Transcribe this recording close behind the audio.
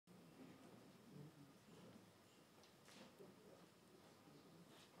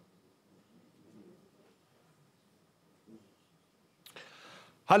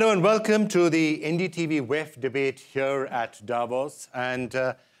Hello and welcome to the NDTV WEF debate here at Davos. And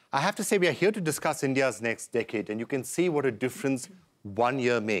I have to say we are here to discuss India's next decade, and you can see what a difference 1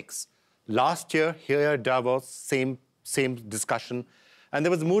 year makes. Last year, here at Davos, same discussion, and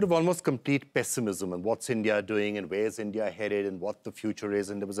there was a mood of almost complete pessimism on what's India doing and where's India headed and what the future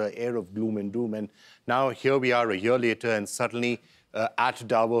is, and there was an air of gloom and doom. And now here we are a year later, and suddenly at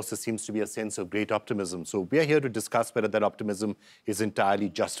Davos, there seems to be a sense of great optimism. So we are here to discuss whether that optimism is entirely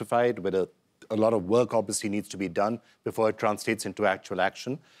justified, whether a lot of work obviously needs to be done before it translates into actual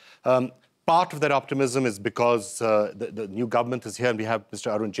action. Part of that optimism is because the new government is here, and we have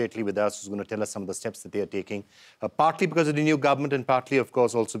Mr. Arun Jaitley with us, who's going to tell us some of the steps that they are taking, partly because of the new government and partly, of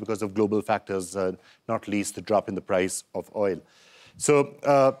course, also because of global factors, not least the drop in the price of oil. So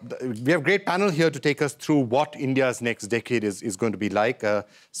we have a great panel here to take us through what India's next decade is going to be like,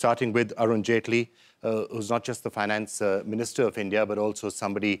 starting with Arun Jaitley, who's not just the finance minister of India, but also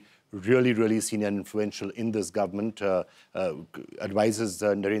somebody really senior and influential in this government, advises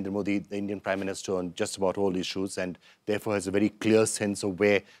Narendra Modi, the Indian Prime Minister, on just about all issues, and therefore has a very clear sense of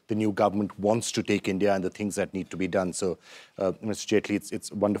where the new government wants to take India and the things that need to be done. So, Mr. Jaitley,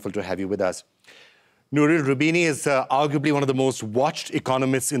 it's wonderful to have you with us. Nooril Rubini is arguably one of the most watched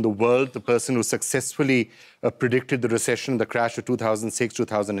economists in the world, the person who successfully predicted the recession, the crash of 2006,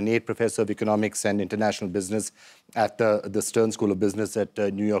 2008, professor of economics and international business at the Stern School of Business at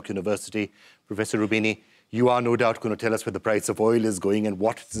New York University. Professor Rubini, you are no doubt going to tell us where the price of oil is going and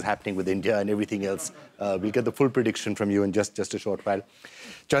what is happening with India and everything else. We'll get the full prediction from you in just a short while.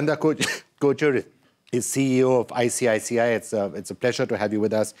 Chanda Kochhar is CEO of ICICI. It's a pleasure to have you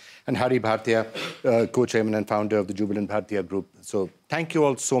with us. And Hari Bhartia, co-chairman and founder of the Jubilant Bhartiya Group. So thank you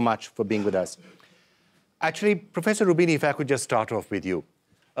all so much for being with us. Actually, Professor Rubini, if I could just start off with you.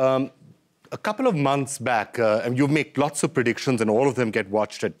 A couple of months back, and you make lots of predictions and all of them get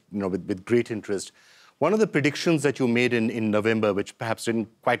watched with great interest. One of the predictions that you made in November, which perhaps didn't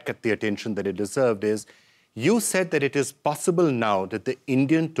quite get the attention that it deserved, is you said that it is possible now that the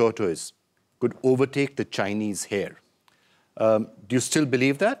Indian tortoise could overtake the Chinese hare. Do you still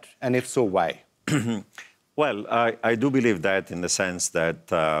believe that? And if so, why? Well, I do believe that in the sense that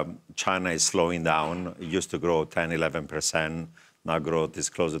China is slowing down. It used to grow 10, 11%. Now growth is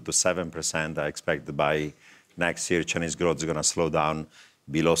closer to 7%. I expect that by next year, Chinese growth is going to slow down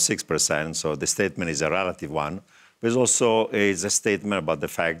below 6%. So the statement is a relative one. But also is a statement about the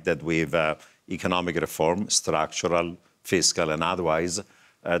fact that with economic reform, structural, fiscal, and otherwise,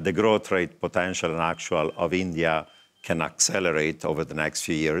 the growth rate potential and actual of India can accelerate over the next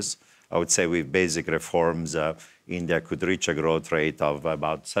few years. I would say with basic reforms, India could reach a growth rate of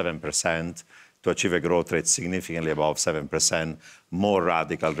about 7%. To achieve a growth rate significantly above 7%, more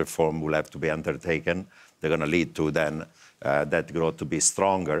radical reform will have to be undertaken. They're going to lead to then that growth to be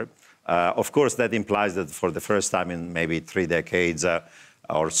stronger. Of course, that implies that for the first time in maybe 3 decades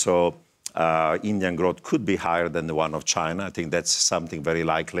or so, Indian growth could be higher than the one of China. I think that's something very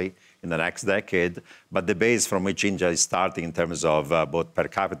likely in the next decade. But the base from which India is starting in terms of both per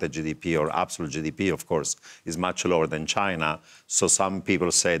capita GDP or absolute GDP, of course, is much lower than China. So some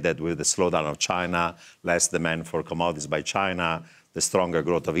people say that with the slowdown of China, less demand for commodities by China, the stronger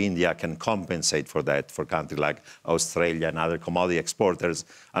growth of India can compensate for that for countries like Australia and other commodity exporters.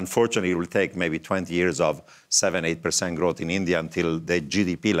 Unfortunately, it will take maybe 20 years of 7, 8% growth in India until the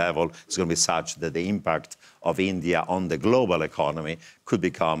GDP level is going to be such that the impact of India on the global economy could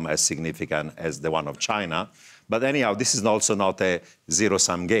become as significant as the one of China. But anyhow, this is also not a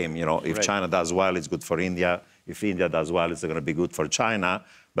zero-sum game. You know, if right. China does well, it's good for India. If India does well, it's going to be good for China.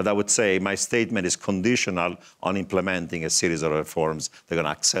 But I would say my statement is conditional on implementing a series of reforms that are going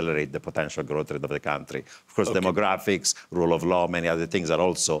to accelerate the potential growth rate of the country. Of course, demographics, rule of law, many other things are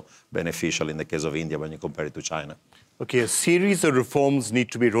also beneficial in the case of India when you compare it to China. Okay, a series of reforms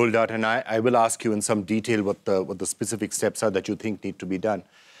need to be rolled out, and I will ask you in some detail what the specific steps are that you think need to be done.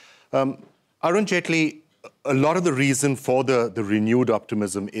 Arun Jaitley, a lot of the reason for the renewed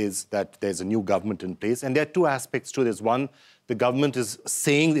optimism is that there's a new government in place, and there are two aspects to this. One, the government is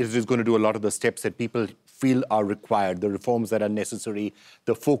saying that it is going to do a lot of the steps that people feel are required, the reforms that are necessary,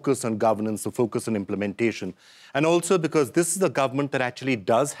 the focus on governance, the focus on implementation. And also because this is a government that actually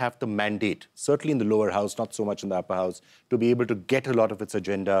does have the mandate, certainly in the lower house, not so much in the upper house, to be able to get a lot of its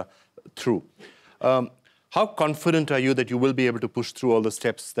agenda through. How confident are you that you will be able to push through all the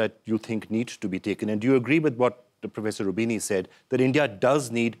steps that you think need to be taken? And do you agree with what Professor Rubini said, that India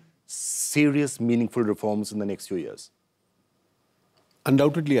does need serious, meaningful reforms in the next few years?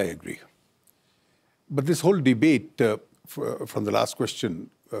 Undoubtedly, I agree. But this whole debate from the last question,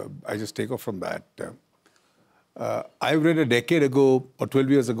 I just take off from that. I read a decade ago or 12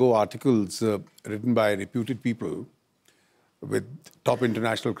 years ago articles written by reputed people with top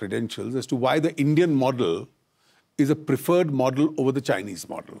international credentials as to why the Indian model is a preferred model over the Chinese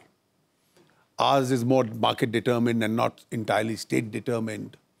model. Ours is more market determined and not entirely state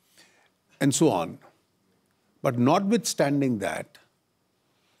determined, and so on. But notwithstanding that,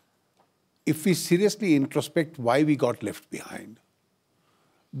 if we seriously introspect why we got left behind,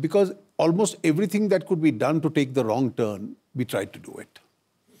 because almost everything that could be done to take the wrong turn, we tried to do it.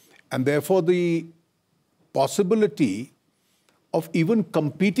 And therefore, the possibility of even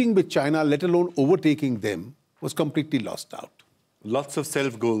competing with China, let alone overtaking them, was completely lost out. Lots of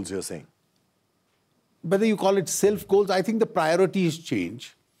self-goals, you're saying? Whether you call it self-goals, I think the priorities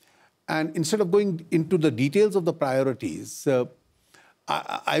change. And instead of going into the details of the priorities,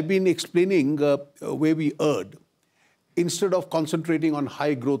 I've been explaining where we erred. Instead of concentrating on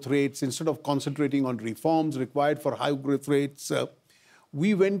high growth rates, instead of concentrating on reforms required for high growth rates,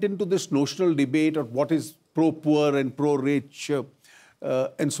 we went into this notional debate of what is pro-poor and pro-rich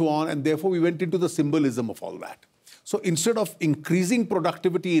and so on. And therefore, we went into the symbolism of all that. So instead of increasing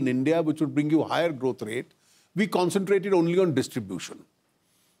productivity in India, which would bring you higher growth rate, we concentrated only on distribution.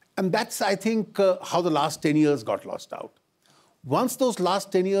 And that's, I think, how the last 10 years got lost out. Once those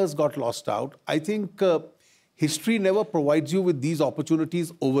last 10 years got lost out, I think history never provides you with these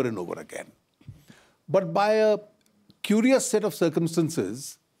opportunities over and over again. But by a curious set of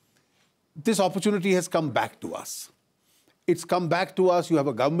circumstances, this opportunity has come back to us. It's come back to us. You have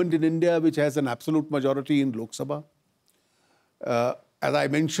a government in India which has an absolute majority in Lok Sabha. As I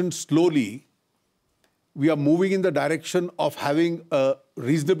mentioned, slowly, we are moving in the direction of having a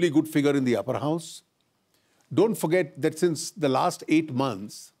reasonably good figure in the upper house. Don't forget that since the last 8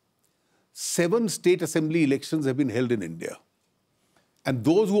 months, 7 state assembly elections have been held in India. And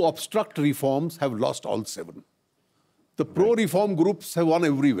those who obstruct reforms have lost all 7. The pro-reform groups have won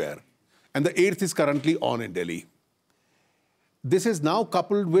everywhere. And the 8th is currently on in Delhi. This is now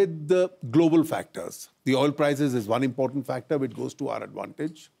coupled with the global factors. The oil prices is one important factor which goes to our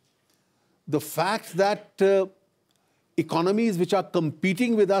advantage. The fact that economies which are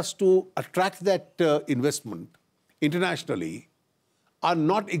competing with us to attract that investment internationally are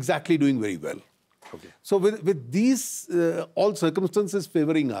not exactly doing very well. Okay. So with these all circumstances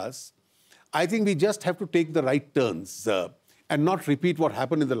favoring us, I think we just have to take the right turns and not repeat what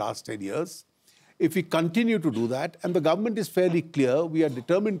happened in the last 10 years. If we continue to do that, and the government is fairly clear, we are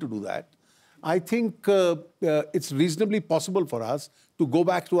determined to do that, I think it's reasonably possible for us to go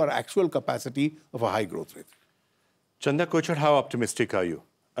back to our actual capacity of a high growth rate. Chanda Kochhar, how optimistic are you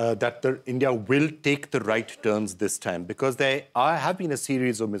that India will take the right turns this time? Because there have been a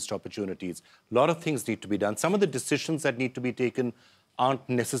series of missed opportunities. A lot of things need to be done. Some of the decisions that need to be taken aren't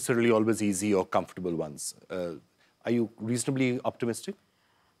necessarily always easy or comfortable ones. Are you reasonably optimistic?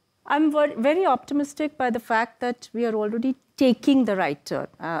 I'm very optimistic by the fact that we are already taking the right turn.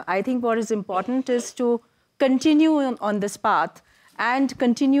 I think what is important is to continue on this path and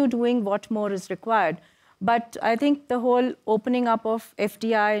continue doing what more is required. But I think the whole opening up of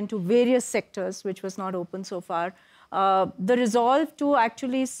FDI into various sectors, which was not open so far, the resolve to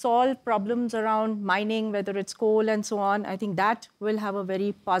actually solve problems around mining, whether it's coal and so on, I think that will have a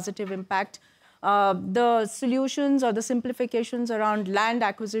very positive impact. The solutions or the simplifications around Land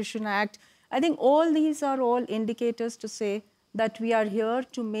Acquisition Act, I think all these are all indicators to say that we are here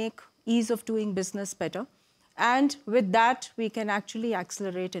to make ease of doing business better. And with that, we can actually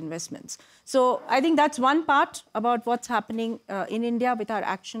accelerate investments. So I think that's one part about what's happening in India with our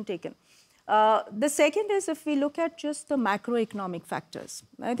action taken. The second is if we look at just the macroeconomic factors,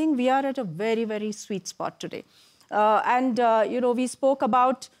 I think we are at a very, very sweet spot today. We spoke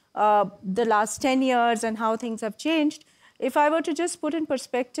about the last 10 years and how things have changed. If I were to just put in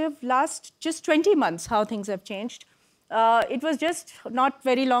perspective, last just 20 months, how things have changed. It was just not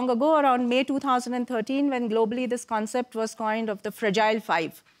very long ago, around May 2013, when globally this concept was coined of the fragile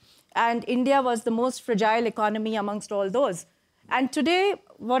 5. And India was the most fragile economy amongst all those. And today,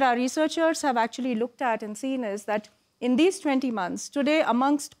 what our researchers have actually looked at and seen is that in these 20 months, today,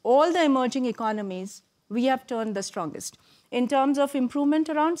 amongst all the emerging economies, we have turned the strongest. In terms of improvement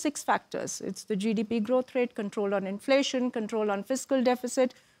around 6 factors, it's the GDP growth rate, control on inflation, control on fiscal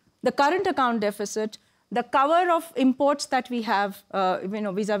deficit, the current account deficit, the cover of imports that we have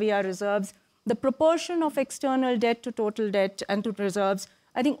vis-a-vis our reserves, the proportion of external debt to total debt and to reserves,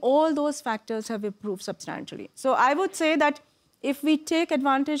 I think all those factors have improved substantially. So I would say that if we take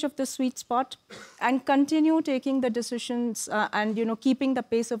advantage of the sweet spot and continue taking the decisions and keeping the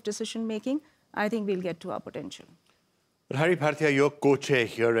pace of decision making, I think we'll get to our potential. But Hari Bhartia, you're co-chair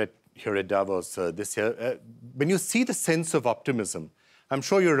here at here at Davos this year. When you see the sense of optimism, I'm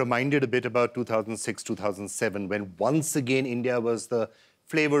sure you're reminded a bit about 2006, 2007, when once again India was the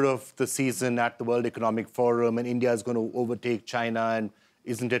flavor of the season at the World Economic Forum, and India is going to overtake China, and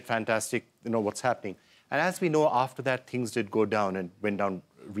isn't it fantastic, what's happening? And as we know, after that, things did go down and went down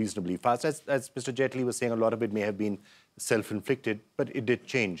reasonably fast. As Mr. Jaitley was saying, a lot of it may have been self-inflicted, but it did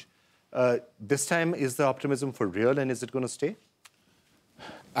change. This time, is the optimism for real, and is it going to stay?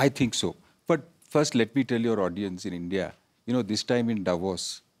 I think so. But first, let me tell your audience in India, this time in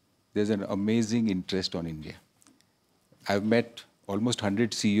Davos, there's an amazing interest on India. I've met almost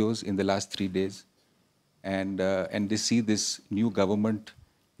 100 CEOs in the last 3 days, and they see this new government,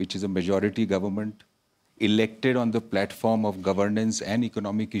 which is a majority government, elected on the platform of governance and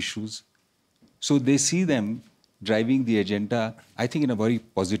economic issues. So they see them driving the agenda, I think, in a very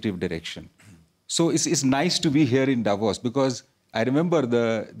positive direction. So it's nice to be here in Davos, because I remember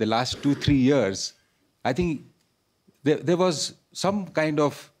the last 2-3 years, I think there was some kind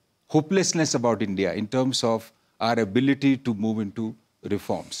of hopelessness about India in terms of our ability to move into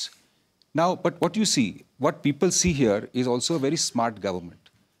reforms. Now, but what people see here is also a very smart government.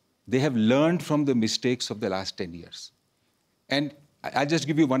 They have learned from the mistakes of the last 10 years. And I'll just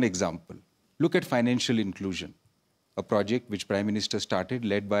give you one example. Look at financial inclusion, a project which Prime Minister started,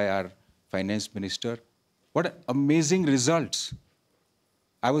 led by our Finance Minister. What amazing results.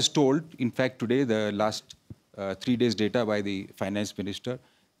 I was told, in fact, today, the last 3 days data by the Finance Minister,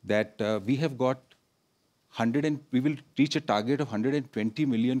 that we have got we will reach a target of 120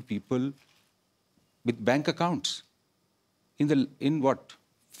 million people with bank accounts in what,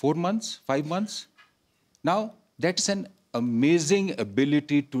 4 months, 5 months? Now, that's an amazing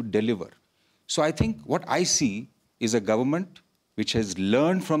ability to deliver. So I think what I see is a government which has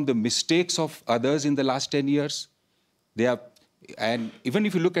learned from the mistakes of others in the last 10 years. And even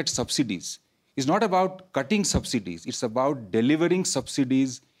if you look at subsidies, it's not about cutting subsidies. It's about delivering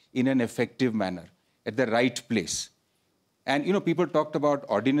subsidies in an effective manner, at the right place. And, people talked about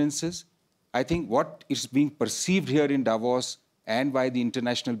ordinances. I think what is being perceived here in Davos and by the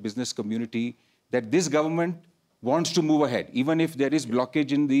international business community, that this government wants to move ahead. Even if there is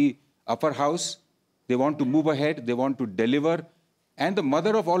blockage in the upper house, they want to move ahead, they want to deliver. And the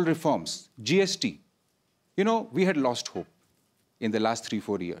mother of all reforms, GST. We had lost hope in the last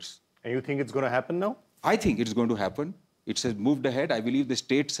 3-4 years. And you think it's going to happen now? I think it's going to happen. It has moved ahead. I believe the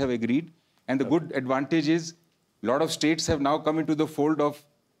states have agreed. And the good advantage is a lot of states have now come into the fold of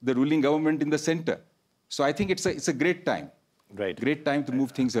the ruling government in the center. So I think it's a great time. Right. Great time to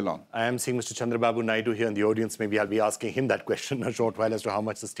move things along. I am seeing Mr. Chandrababu Naidu here in the audience. Maybe I'll be asking him that question in a short while as to how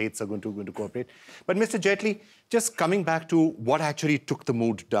much the states are going to cooperate. But Mr. Jaitley, just coming back to what actually took the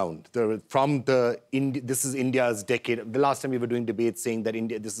mood down, this is India's decade. The last time we were doing debates saying that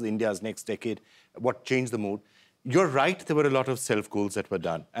this is India's next decade, what changed the mood? You're right, there were a lot of self-goals that were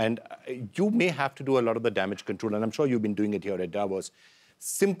done. And you may have to do a lot of the damage control, and I'm sure you've been doing it here at Davos.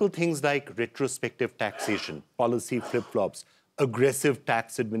 Simple things like retrospective taxation, policy flip-flops, aggressive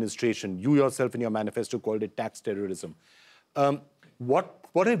tax administration. You yourself in your manifesto called it tax terrorism.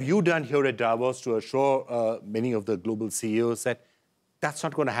 What have you done here at Davos to assure many of the global CEOs that that's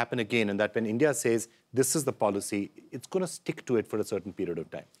not going to happen again, and that when India says this is the policy, it's going to stick to it for a certain period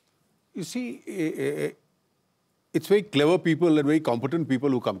of time? You see, it's very clever people and very competent people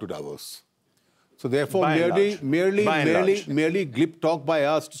who come to Davos. So therefore, merely glib talk by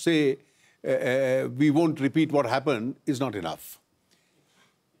us to say we won't repeat what happened is not enough.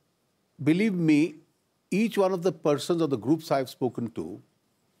 Believe me, each one of the persons or the groups I've spoken to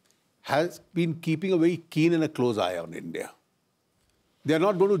has been keeping a very keen and a close eye on India. They're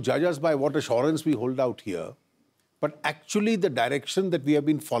not going to judge us by what assurance we hold out here, but actually the direction that we have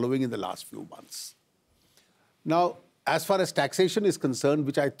been following in the last few months. Now, as far as taxation is concerned,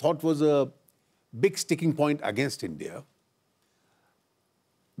 which I thought was a big sticking point against India,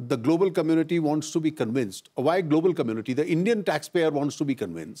 the global community wants to be convinced. Why global community? The Indian taxpayer wants to be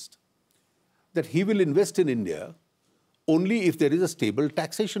convinced that he will invest in India only if there is a stable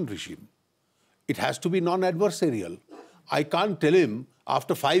taxation regime. It has to be non-adversarial. I can't tell him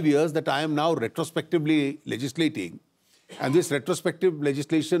after 5 years that I am now retrospectively legislating, and this retrospective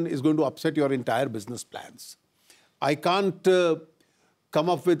legislation is going to upset your entire business plans. I can't come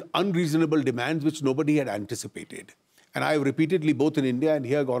up with unreasonable demands which nobody had anticipated. And I have repeatedly, both in India and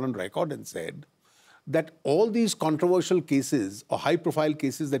here, gone on record and said that all these controversial cases or high-profile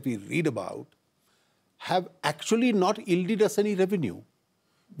cases that we read about have actually not yielded us any revenue.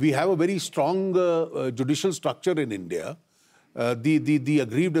 We have a very strong judicial structure in India. The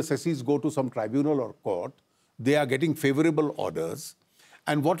aggrieved assessees go to some tribunal or court. They are getting favorable orders.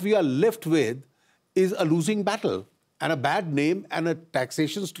 And what we are left with is a losing battle and a bad name and a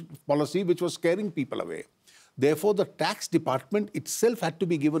taxation policy which was scaring people away. Therefore, the tax department itself had to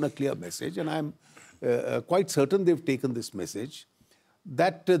be given a clear message, and I'm quite certain they've taken this message,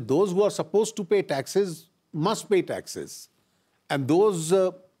 that those who are supposed to pay taxes must pay taxes. And those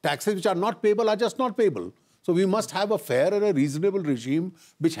taxes which are not payable are just not payable. So we must have a fair and a reasonable regime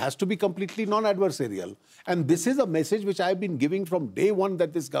which has to be completely non-adversarial. And this is a message which I've been giving from day one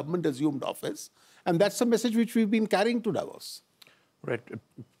that this government assumed office. And that's the message which we've been carrying to Davos. Right.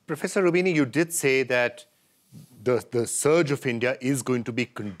 Professor Rubini, you did say that the surge of India is going to be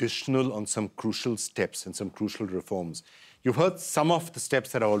conditional on some crucial steps and some crucial reforms. You've heard some of the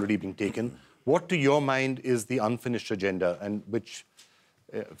steps that are already being taken. What, to your mind, is the unfinished agenda and which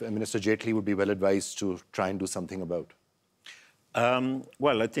Minister Jaitley would be well advised to try and do something about?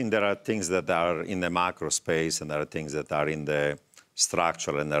 Well, I think there are things that are in the macro space and there are things that are in the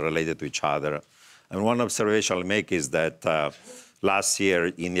structural and are related to each other. And one observation I'll make is that last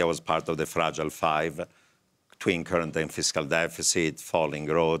year, India was part of the fragile five, between current and fiscal deficit, falling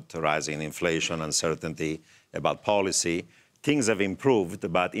growth, rising inflation, uncertainty about policy. Things have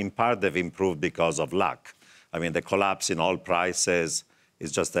improved, but in part they've improved because of luck. I mean, the collapse in oil prices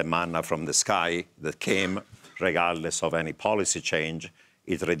is just a manna from the sky that came regardless of any policy change.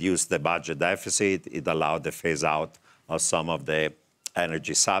 It reduced the budget deficit. It allowed the phase out of some of the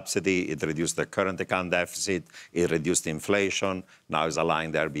energy subsidy. It reduced the current account deficit. It reduced inflation. Now it's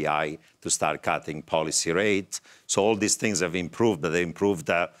allowing the RBI to start cutting policy rates. So all these things have improved, but they improved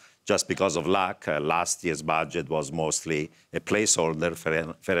just because of luck. Last year's budget was mostly a placeholder.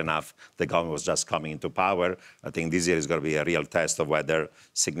 Fair enough, the government was just coming into power. I think this year is going to be a real test of whether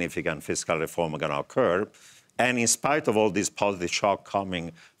significant fiscal reform are going to occur. And in spite of all this positive shock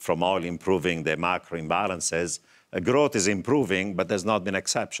coming from oil improving the macro imbalances, growth is improving, but there's not been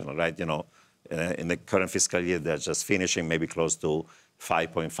exceptional, right? You know, in the current fiscal year, they're just finishing maybe close to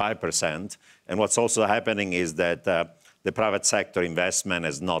 5.5%. And what's also happening is that the private sector investment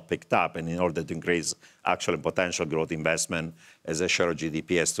has not picked up. And in order to increase actual and potential growth investment, as a share of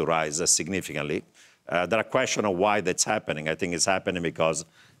GDP has to rise significantly. There are questions of why that's happening. I think it's happening because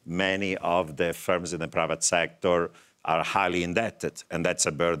many of the firms in the private sector are highly indebted, and that's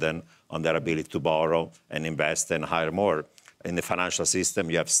a burden on their ability to borrow and invest and hire more. In the financial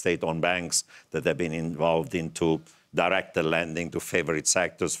system, you have state-owned banks that have been involved into directed lending to favorite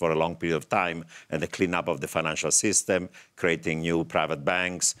sectors for a long period of time, and the cleanup of the financial system, creating new private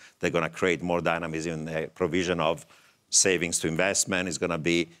banks. They're going to create more dynamism in the provision of savings to investment is going to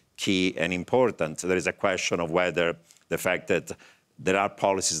be key and important. There is a question of whether the fact that there are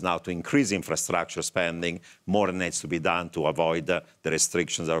policies now to increase infrastructure spending. More needs to be done to avoid the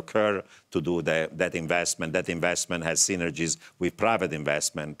restrictions that occur, to do that investment. That investment has synergies with private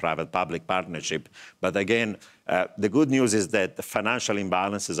investment, private-public partnership. But again, the good news is that the financial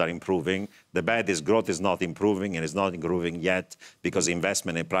imbalances are improving. The bad is growth is not improving, and it's not improving yet because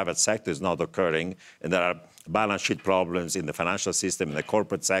investment in private sector is not occurring. And there are balance sheet problems in the financial system, in the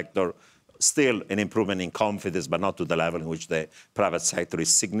corporate sector. Still an improvement in confidence, but not to the level in which the private sector is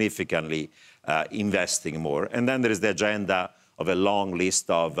significantly investing more. And then there is the agenda of a long list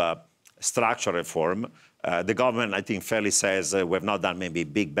of structural reform. The government, I think, fairly says we have not done maybe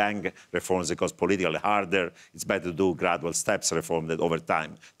big bang reforms because politically harder. It's better to do gradual steps reform that over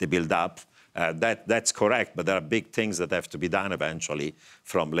time they build up. That's correct, but there are big things that have to be done eventually,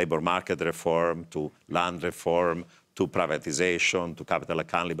 from labor market reform to land reform, to privatization, to capital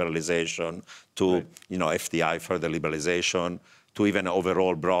account liberalization, to FDI further liberalization, to even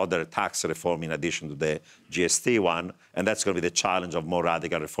overall broader tax reform in addition to the GST one. And that's going to be the challenge of more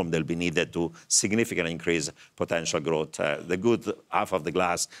radical reform that will be needed to significantly increase potential growth. The good half of the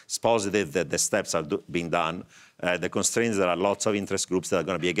glass is positive that the steps are being done. The constraints, there are lots of interest groups that are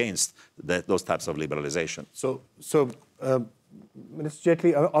going to be against those types of liberalization. Minister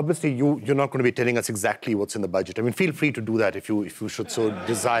Jaitley, obviously you're not going to be telling us exactly what's in the budget. I mean, feel free to do that if you should so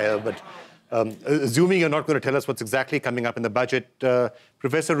desire. But assuming you're not going to tell us what's exactly coming up in the budget,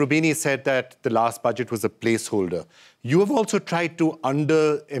 Professor Rubini said that the last budget was a placeholder. You have also tried to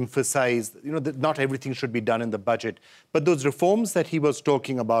underemphasize, that not everything should be done in the budget. But those reforms that he was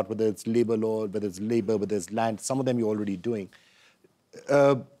talking about, whether it's labor law, whether it's labor, whether it's land, some of them you're already doing.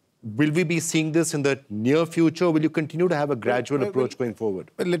 Will we be seeing this in the near future, or will you continue to have a gradual approach going forward?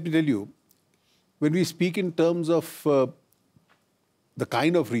 Well, let me tell you, when we speak in terms of the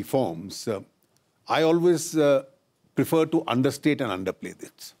kind of reforms, I always prefer to understate and underplay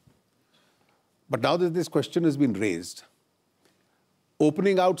this. But now that this question has been raised,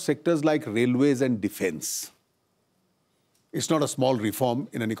 opening out sectors like railways and defense It's not a small reform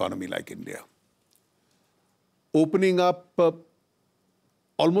in an economy like India. Opening up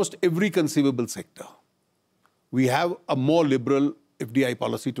almost every conceivable sector. We have a more liberal FDI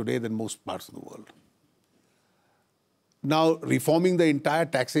policy today than most parts of the world. Now, reforming the entire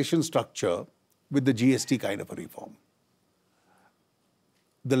taxation structure with the GST kind of a reform.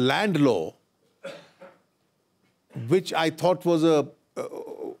 The land law, which I thought was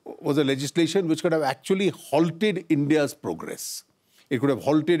a legislation which could have actually halted India's progress. It could have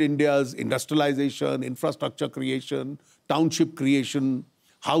halted India's industrialization, infrastructure creation, township creation,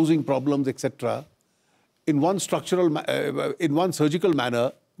 housing problems, etc. In one surgical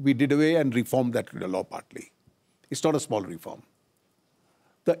manner, we did away and reformed that law partly. It's not a small reform.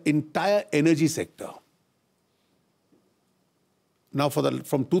 The entire energy sector. Now,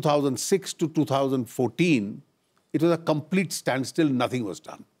 from 2006 to 2014, it was a complete standstill. Nothing was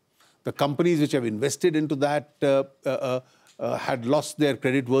done. The companies which have invested into that had lost their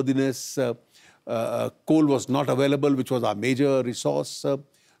creditworthiness. Coal was not available, which was our major resource.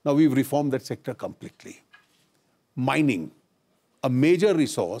 Now we've reformed that sector completely. Mining, a major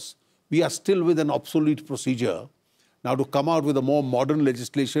resource, we are still with an obsolete procedure. Now to come out with a more modern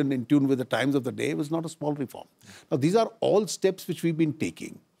legislation in tune with the times of the day was not a small reform. Now these are all steps which we've been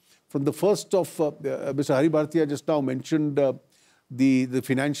taking. From the first of, Mr. Hari Bhartia just now mentioned the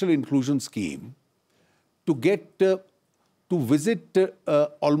financial inclusion scheme, to get to visit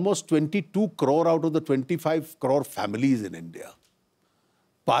almost 22 crore out of the 25 crore families in India,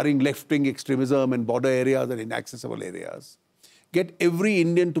 barring left-wing extremism and border areas and inaccessible areas. Get every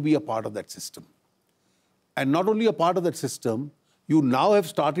Indian to be a part of that system. And not only a part of that system, you now have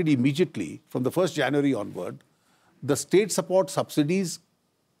started immediately, from the 1st January onward, the state support subsidies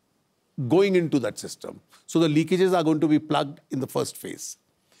going into that system. So the leakages are going to be plugged in the first phase.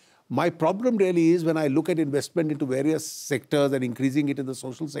 My problem really is when I look at investment into various sectors and increasing it in the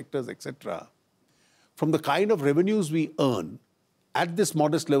social sectors, etc., from the kind of revenues we earn at this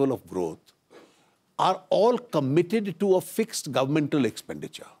modest level of growth, are all committed to a fixed governmental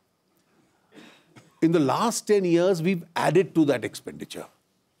expenditure. In the last 10 years, we've added to that expenditure.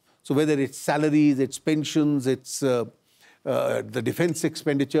 So whether it's salaries, it's pensions, it's the defense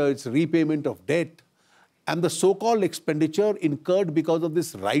expenditure, it's repayment of debt, and the so-called expenditure incurred because of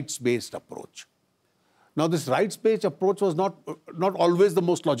this rights-based approach. Now, this rights-based approach was not always the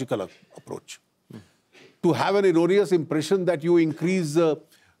most logical approach. To have an erroneous impression that you increase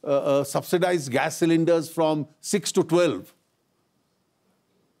subsidized gas cylinders from 6 to 12,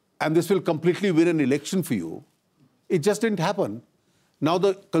 and this will completely win an election for you, it just didn't happen. Now,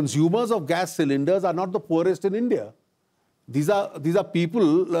 the consumers of gas cylinders are not the poorest in India. These are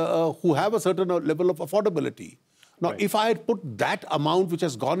people who have a certain level of affordability. Now, right. If I had put that amount which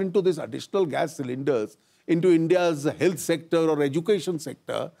has gone into this additional gas cylinders into India's health sector or education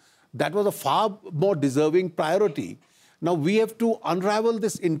sector, that was a far more deserving priority. Now, we have to unravel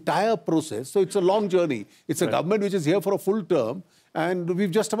this entire process. So it's a long journey. It's a right. government which is here for a full term, and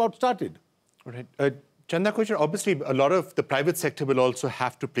we've just about started. All right. Chanda Kochhar, obviously, a lot of the private sector will also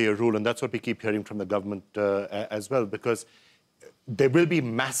have to play a role, and that's what we keep hearing from the government as well, because there will be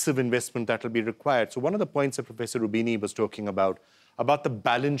massive investment that will be required. So one of the points that Professor Rubini was talking about the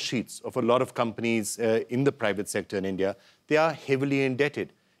balance sheets of a lot of companies in the private sector in India, they are heavily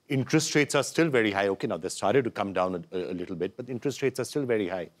indebted. Interest rates are still very high. Okay, now they started to come down a little bit, but interest rates are still very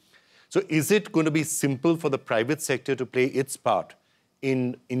high. So is it going to be simple for the private sector to play its part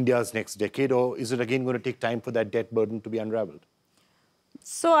in India's next decade, or is it again going to take time for that debt burden to be unraveled?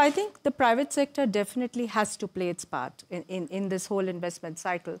 So I think the private sector definitely has to play its part in this whole investment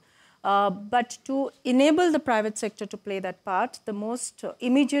cycle. But to enable the private sector to play that part, the most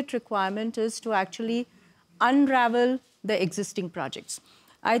immediate requirement is to actually unravel the existing projects.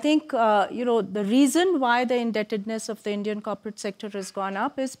 I think, the reason why the indebtedness of the Indian corporate sector has gone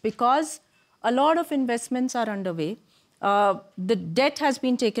up is because a lot of investments are underway. The debt has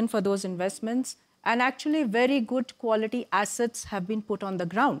been taken for those investments, and actually very good quality assets have been put on the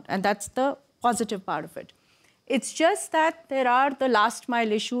ground. And that's the positive part of it. It's just that there are the last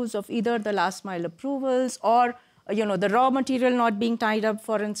mile issues of either the last mile approvals or, the raw material not being tied up,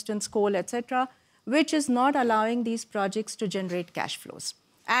 for instance, coal, etc., which is not allowing these projects to generate cash flows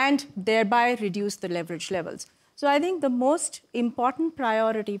and thereby reduce the leverage levels. So I think the most important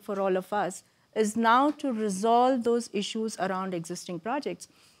priority for all of us is now to resolve those issues around existing projects.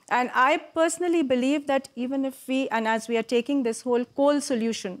 And I personally believe that even if as we are taking this whole coal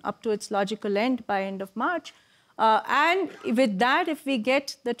solution up to its logical end by end of March, and with that, if we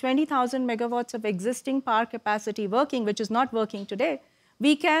get the 20,000 megawatts of existing power capacity working, which is not working today,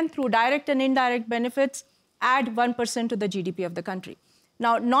 we can, through direct and indirect benefits, add 1% to the GDP of the country.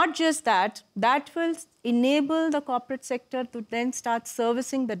 Now, not just that, that will enable the corporate sector to then start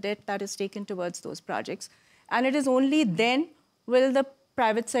servicing the debt that is taken towards those projects. And it is only then will the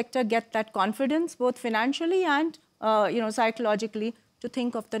private sector get that confidence, both financially and psychologically, to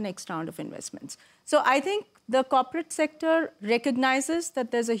think of the next round of investments. So I think the corporate sector recognizes that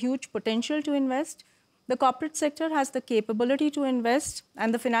there's a huge potential to invest. The corporate sector has the capability to invest,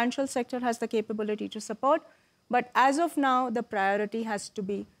 and the financial sector has the capability to support. But as of now, the priority has to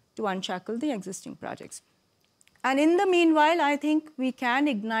be to unshackle the existing projects. And in the meanwhile, I think we can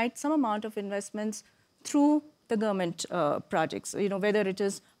ignite some amount of investments through the government projects, whether it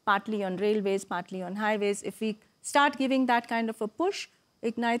is partly on railways, partly on highways. If we start giving that kind of a push,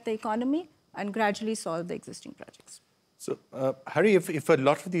 ignite the economy, and gradually solve the existing projects. So, Hari, if a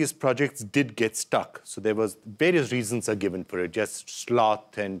lot of these projects did get stuck, so there was various reasons are given for it, just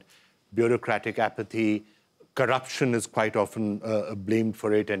sloth and bureaucratic apathy, corruption is quite often blamed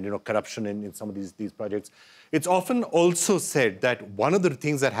for it, and corruption in some of these projects. It's often also said that one of the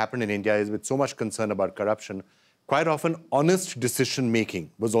things that happened in India is, with so much concern about corruption, quite often honest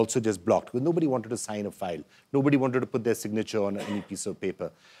decision-making was also just blocked, because nobody wanted to sign a file. Nobody wanted to put their signature on any piece of paper,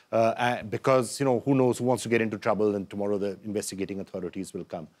 because, who knows who wants to get into trouble, and tomorrow the investigating authorities will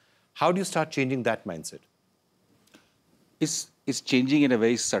come. How do you start changing that mindset? It's changing in a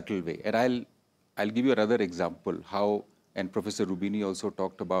very subtle way. And I'll give you another example, how, and Professor Rubini also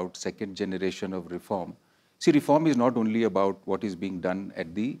talked about second generation of reform. See, reform is not only about what is being done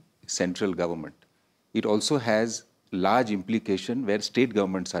at the central government. It also has large implication where state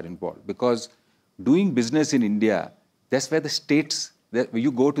governments are involved. Because doing business in India, that's where the states,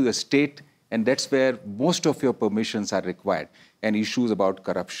 you go to the state, and that's where most of your permissions are required, and issues about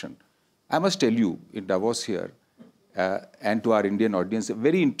corruption. I must tell you, in Davos here, and to our Indian audience, a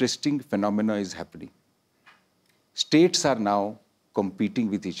very interesting phenomena is happening. States are now competing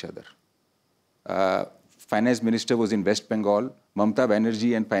with each other. Finance Minister was in West Bengal, Mamata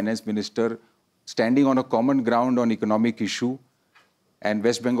Banerjee and Finance Minister standing on a common ground on economic issue, and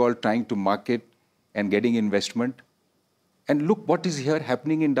West Bengal trying to market and getting investment. And look what is here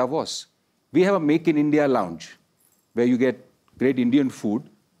happening in Davos. We have a Make in India lounge where you get great Indian food,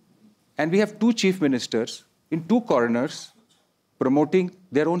 and we have two chief ministers in two corners promoting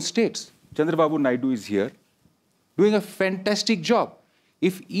their own states. Chandrababu Naidu is here doing a fantastic job.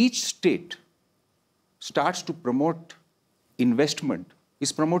 If each state starts to promote investment,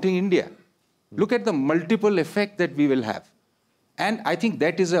 is promoting India. Look at the multiple effect that we will have. And I think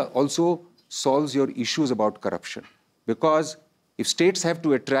that is also solves your issues about corruption. Because if states have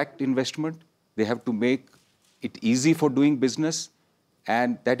to attract investment, they have to make it easy for doing business.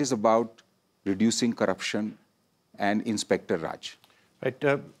 And that is about reducing corruption and Inspector Raj. Right.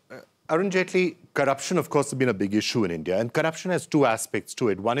 Arun Jaitley, corruption, of course, has been a big issue in India. And corruption has two aspects to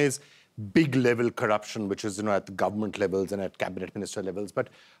it. One is big level corruption, which is at the government levels and at cabinet minister levels. But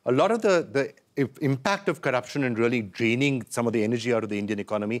a lot of the impact of corruption and really draining some of the energy out of the Indian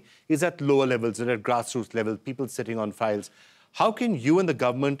economy is at lower levels, and at grassroots level, people sitting on files. How can you and the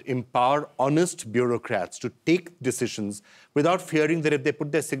government empower honest bureaucrats to take decisions without fearing that if they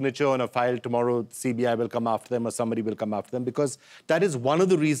put their signature on a file, tomorrow CBI will come after them or somebody will come after them? Because that is one of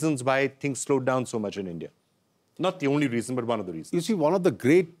the reasons why things slowed down so much in India. Not the only reason, but one of the reasons. You see, one of the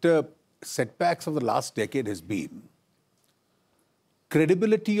great setbacks of the last decade has been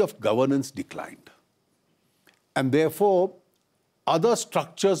credibility of governance declined. And therefore, other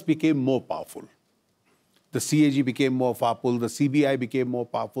structures became more powerful. The CAG became more powerful, the CBI became more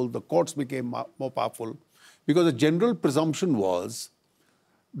powerful, the courts became more powerful, because the general presumption was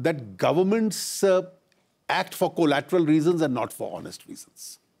that governments act for collateral reasons and not for honest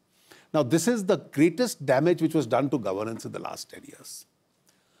reasons. Now, this is the greatest damage which was done to governance in the last 10 years.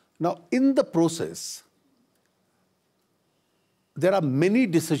 Now, in the process, there are many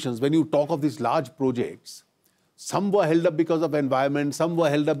decisions. When you talk of these large projects, some were held up because of environment, some were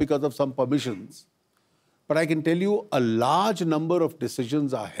held up because of some permissions. But I can tell you a large number of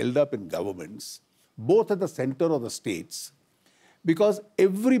decisions are held up in governments, both at the center or the states, because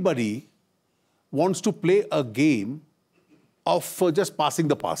everybody wants to play a game of just passing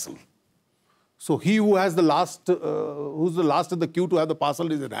the parcel. So he who has the last, who's the last in the queue to have the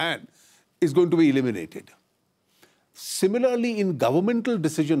parcel in his hand, is going to be eliminated. Similarly, in governmental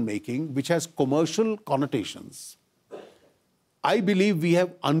decision-making, which has commercial connotations, I believe we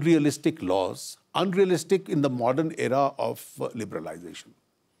have unrealistic laws, unrealistic in the modern era of liberalization.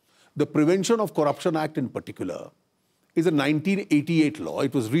 The Prevention of Corruption Act in particular is a 1988 law.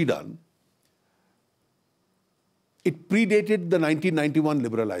 It was redone. It predated the 1991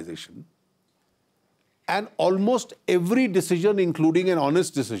 liberalization. And almost every decision, including an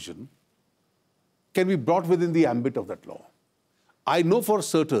honest decision, can be brought within the ambit of that law. I know for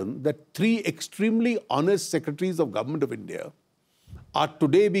certain that 3 extremely honest secretaries of Government of India are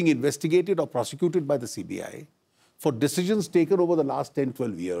today being investigated or prosecuted by the CBI for decisions taken over the last 10,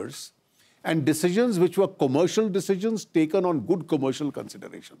 12 years, and decisions which were commercial decisions taken on good commercial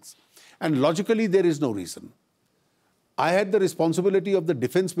considerations. And logically, there is no reason. I had the responsibility of the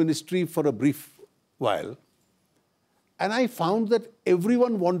Defense Ministry for a brief while, and I found that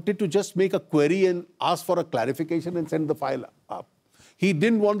everyone wanted to just make a query and ask for a clarification and send the file up. He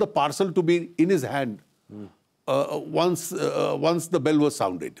didn't want the parcel to be in his hand once the bell was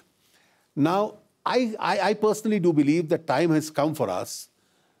sounded. Now, I personally do believe that time has come for us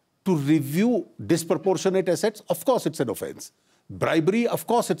to review disproportionate assets. Of course, it's an offense. Bribery, of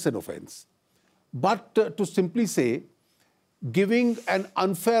course, it's an offense. But to simply say, giving an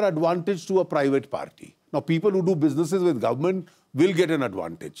unfair advantage to a private party. Now, people who do businesses with government will get an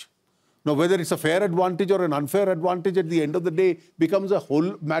advantage. Now, whether it's a fair advantage or an unfair advantage at the end of the day becomes a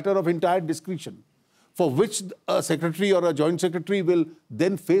whole matter of entire discretion, for which a secretary or a joint secretary will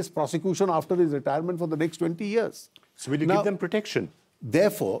then face prosecution after his retirement for the next 20 years. So will you give them protection?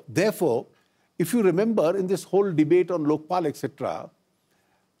 Therefore, if you remember in this whole debate on Lokpal, etc.,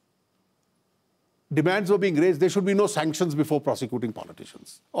 demands were being raised, there should be no sanctions before prosecuting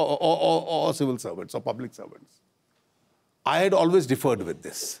politicians or civil servants or public servants. I had always differed with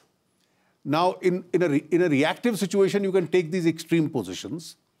this. Now, in a reactive situation, you can take these extreme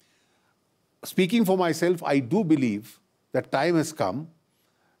positions. Speaking for myself, I do believe that time has come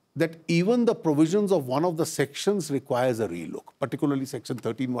that even the provisions of one of the sections requires a relook, particularly section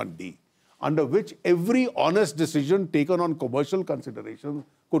 13(1)(d), under which every honest decision taken on commercial considerations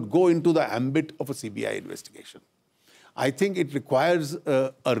could go into the ambit of a CBI investigation. I think it requires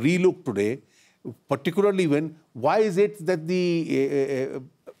a relook today, particularly when, why is it that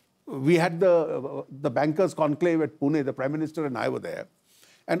we had the bankers conclave at Pune, the Prime Minister and I were there,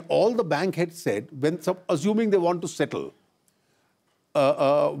 and all the bank heads said, assuming they want to settle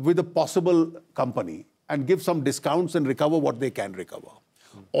with a possible company and give some discounts and recover what they can recover.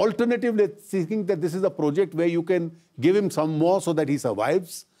 Alternatively, thinking that this is a project where you can give him some more so that he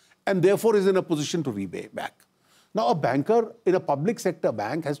survives and therefore is in a position to repay back. Now, a banker in a public sector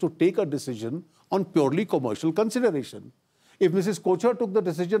bank has to take a decision on purely commercial consideration. If Mrs. Kochhar took the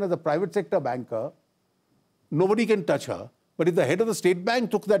decision as a private sector banker, nobody can touch her. But if the head of the state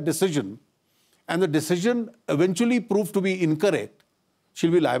bank took that decision and the decision eventually proved to be incorrect,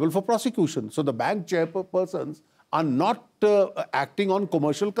 she'll be liable for prosecution. So the bank chairpersons are not acting on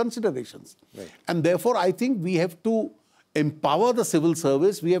commercial considerations. Right. And therefore, I think we have to empower the civil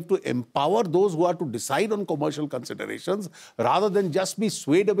service. We have to empower those who are to decide on commercial considerations rather than just be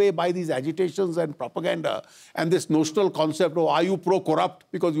swayed away by these agitations and propaganda and this notional concept of, are you pro-corrupt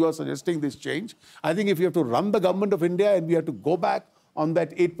because you are suggesting this change? I think if you have to run the Government of India and we have to go back on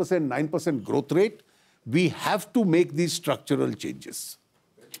that 8%, 9% growth rate, we have to make these structural changes.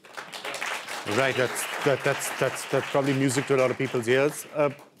 Right, that's probably music to a lot of people's ears.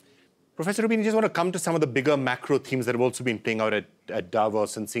 Professor Rubin, I just want to come to some of the bigger macro themes that have also been playing out at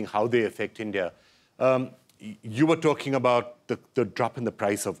Davos and seeing how they affect India. You were talking about the drop in the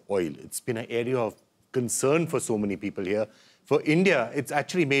price of oil. It's been an area of concern for so many people here. For India, it's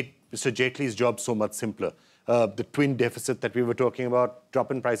actually made Mr. Jaitley's job so much simpler. The twin deficit that we were talking about, drop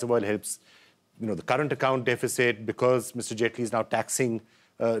in price of oil helps, the current account deficit, because Mr. Jaitley is now taxing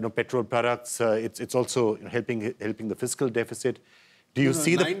petrol products. It's also helping the fiscal deficit. Do you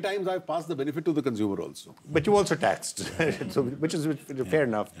see 9 times I've passed the benefit to the consumer also. But you also taxed, so, which is fair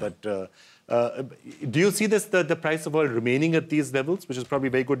enough. But do you see the price of oil remaining at these levels, which is probably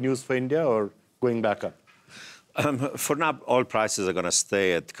very good news for India, or going back up? For now, oil prices are going to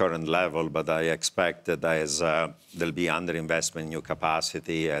stay at current level, but I expect that as there'll be underinvestment in new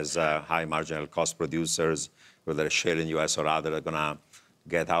capacity, as high marginal cost producers, whether shale in the US or other, are going to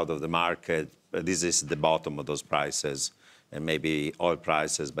get out of the market. This is the bottom of those prices. And maybe oil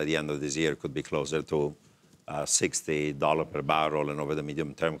prices by the end of this year could be closer to $60 per barrel, and over the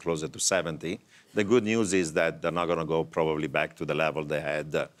medium term, closer to 70. The good news is that they're not going to go probably back to the level they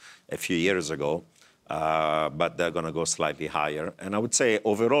had a few years ago, but they're going to go slightly higher. And I would say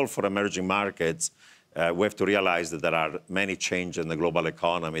overall for emerging markets, we have to realize that there are many changes in the global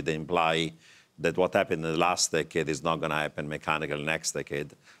economy that imply that what happened in the last decade is not going to happen mechanically next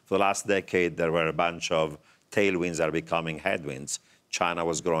decade. For the last decade, there were a bunch of tailwinds that are becoming headwinds. China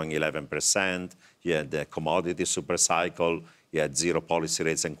was growing 11%. You had the commodity super cycle. You had zero policy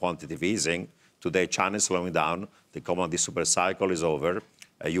rates and quantitative easing. Today, China is slowing down. The commodity super cycle is over.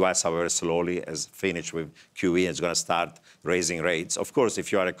 U.S., however, slowly has finished with QE and is going to start raising rates. Of course,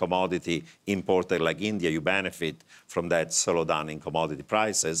 if you are a commodity importer like India, you benefit from that slowdown in commodity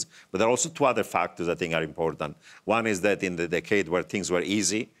prices. But there are also two other factors I think are important. One is that in the decade where things were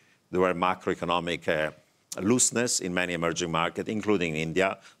easy, there were macroeconomic looseness in many emerging markets, including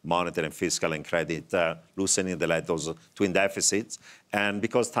India, monetary and fiscal and credit loosening that led those twin deficits. And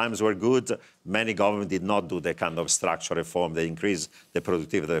because times were good, many governments did not do the kind of structural reform that increased the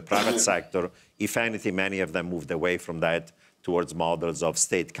productivity of the private sector. If anything, many of them moved away from that towards models of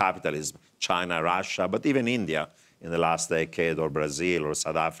state capitalism, China, Russia, but even India in the last decade, or Brazil, or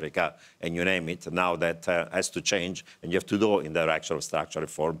South Africa, and you name it. Now that has to change, and you have to go in the direction of structural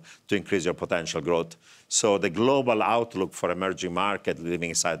reform to increase your potential growth. So the global outlook for emerging markets,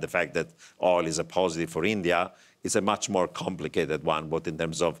 leaving aside the fact that oil is a positive for India, is a much more complicated one, both in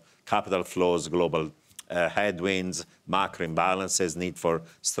terms of capital flows, global headwinds, macro imbalances, need for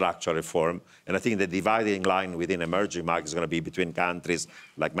structural reform. And I think the dividing line within emerging markets is going to be between countries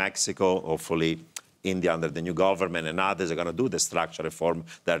like Mexico, hopefully India under the new government, and others are going to do the structural reform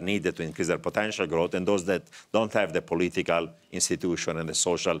that are needed to increase their potential growth, and those that don't have the political institution and the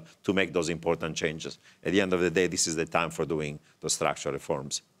social to make those important changes. At the end of the day, this is the time for doing those structural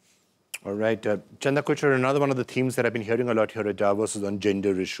reforms. All right. Chanda Kochhar, another one of the themes that I've been hearing a lot here at Davos is on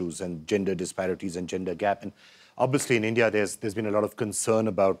gender issues and gender disparities and gender gap. And obviously in India, there's been a lot of concern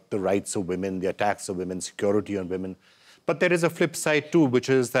about the rights of women, the attacks of women, security on women. But there is a flip side too, which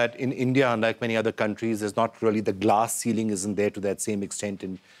is that in India, unlike many other countries, there's not really, the glass ceiling isn't there to that same extent.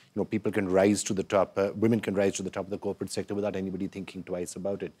 And people can rise to the top, women can rise to the top of the corporate sector without anybody thinking twice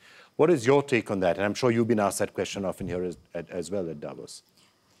about it. What is your take on that? And I'm sure you've been asked that question often here as well at Davos.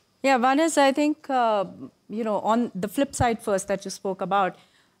 Yeah, one is, I think, on the flip side first that you spoke about,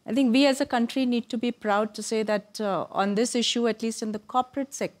 I think we as a country need to be proud to say that on this issue, at least in the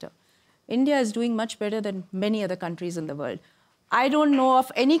corporate sector, India is doing much better than many other countries in the world. I don't know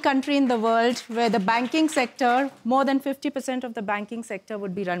of any country in the world where the banking sector, more than 50% of the banking sector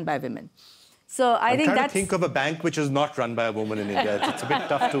would be run by women. So I think that's... I'm trying to think of a bank which is not run by a woman in India. It's a bit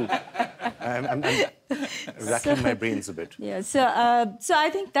tough to... I'm racking my brains a bit. Yeah, so I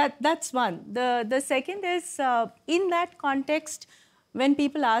think that's one. The second is, in that context, when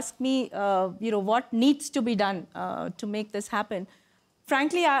people ask me, what needs to be done to make this happen,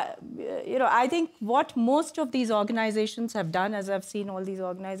 frankly, I think what most of these organizations have done, as I've seen all these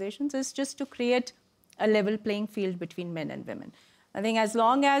organizations, is just to create a level playing field between men and women. I think as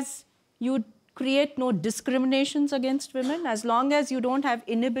long as you create no discriminations against women, as long as you don't have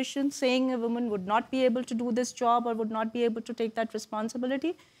inhibitions saying a woman would not be able to do this job or would not be able to take that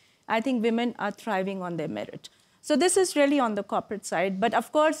responsibility, I think women are thriving on their merit. So this is really on the corporate side. But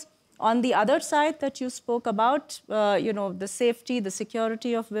of course, on the other side that you spoke about, the safety, the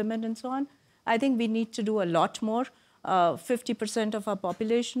security of women and so on, I think we need to do a lot more. 50% of our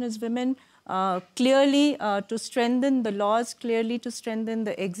population is women. Clearly, to strengthen the laws, clearly to strengthen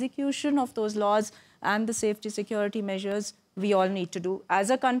the execution of those laws and the safety security measures, we all need to do. As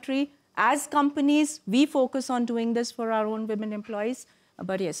a country, as companies, we focus on doing this for our own women employees.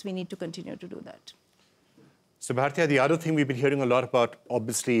 But yes, we need to continue to do that. So Bhartiya, the other thing we've been hearing a lot about,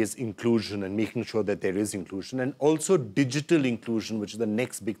 obviously, is inclusion and making sure that there is inclusion, and also digital inclusion, which is the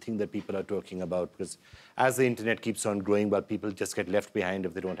next big thing that people are talking about. Because as the internet keeps on growing, well, people just get left behind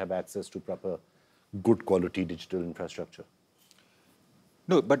if they don't have access to proper, good quality digital infrastructure.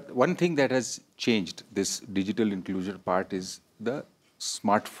 No, but one thing that has changed this digital inclusion part is the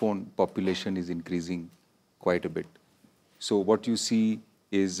smartphone population is increasing quite a bit. So what you see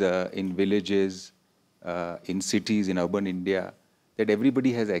is in villages, in cities, in urban India, that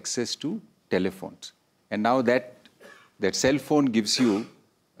everybody has access to telephones. And now that cell phone gives you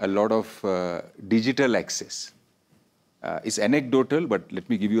a lot of digital access. It's anecdotal, but let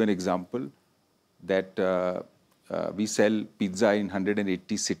me give you an example that we sell pizza in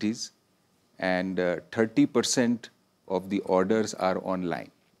 180 cities, and 30% of the orders are online.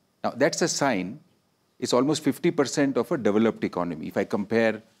 Now, that's a sign. It's almost 50% of a developed economy, if I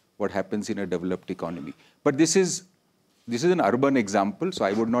compare what happens in a developed economy. But this is an urban example, so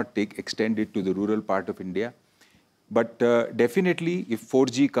I would not extend it to the rural part of India. But definitely, if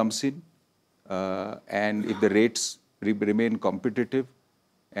 4G comes in, and if the rates remain competitive,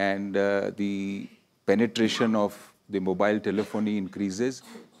 and the penetration of the mobile telephony increases,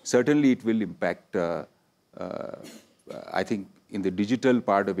 certainly it will impact, I think, in the digital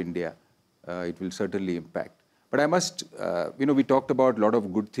part of India, it will certainly impact. But I must, we talked about a lot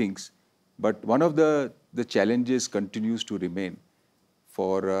of good things, but one of the challenges continues to remain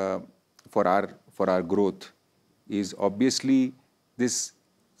for our growth is obviously this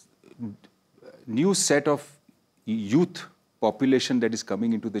new set of youth population that is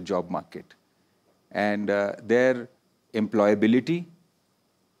coming into the job market, and their employability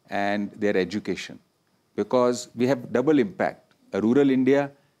and their education, because we have double impact. A rural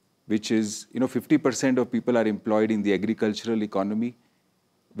India, which is, 50% of people are employed in the agricultural economy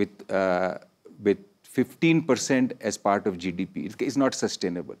with 15% as part of GDP. It's not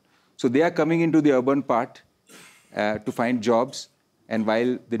sustainable. So they are coming into the urban part to find jobs, and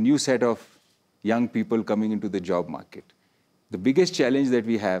while the new set of young people coming into the job market. The biggest challenge that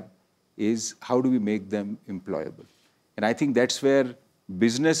we have is how do we make them employable? And I think that's where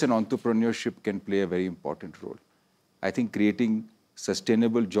business and entrepreneurship can play a very important role. I think creating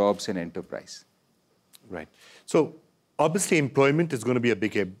sustainable jobs and enterprise. Right. So obviously employment is going to be a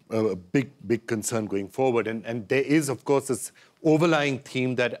big concern going forward. And there is, of course, this overlying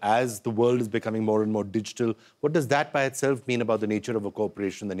theme that as the world is becoming more and more digital, what does that by itself mean about the nature of a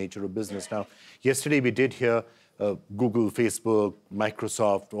corporation, the nature of business? Now, yesterday we did hear Google, Facebook,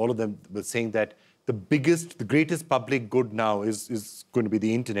 Microsoft, all of them were saying that the greatest public good now is going to be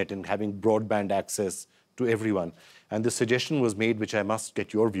the internet and having broadband access to everyone. And the suggestion was made, which I must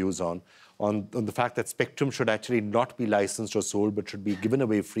get your views on the fact that spectrum should actually not be licensed or sold, but should be given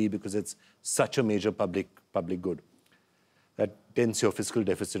away free because it's such a major public good. That dents your fiscal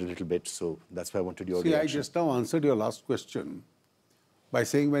deficit a little bit, so that's why I wanted your reaction. I just now answered your last question by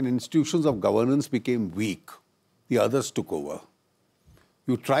saying when institutions of governance became weak, the others took over.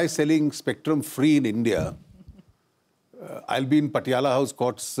 You try selling spectrum free in India, I'll be in Patiala House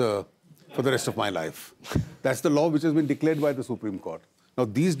courts for the rest of my life. That's the law which has been declared by the Supreme Court. Now,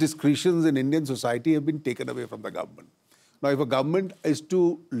 these discretions in Indian society have been taken away from the government. Now, if a government is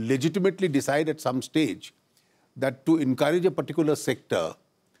to legitimately decide at some stage that to encourage a particular sector,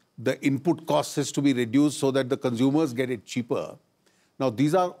 the input cost has to be reduced so that the consumers get it cheaper. Now,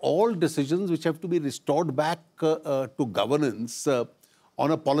 these are all decisions which have to be restored back to governance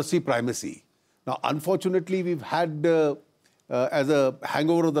on a policy primacy. Now, unfortunately, we've had, as a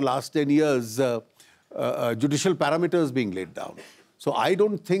hangover of the last 10 years, judicial parameters being laid down. So I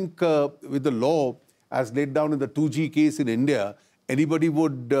don't think with the law as laid down in the 2G case in India, anybody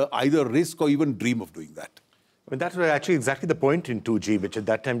would either risk or even dream of doing that. I mean, that was actually exactly the point in 2G, which at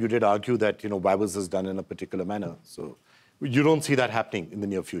that time you did argue that, why was this done in a particular manner? So you don't see that happening in the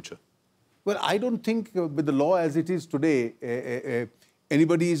near future. Well, I don't think with the law as it is today,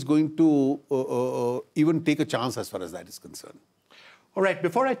 anybody is going to even take a chance as far as that is concerned. All right,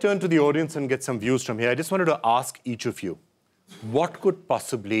 before I turn to the audience and get some views from here, I just wanted to ask each of you, what could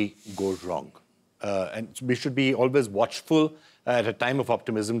possibly go wrong? And we should be always watchful at a time of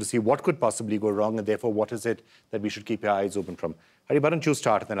optimism to see what could possibly go wrong, and therefore what is it that we should keep our eyes open from. Hari, why don't you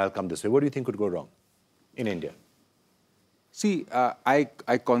start, and then I'll come this way. What do you think could go wrong in India? See,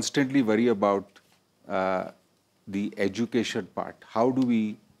 I constantly worry about the education part. How do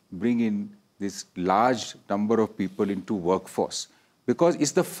we bring in this large number of people into workforce? Because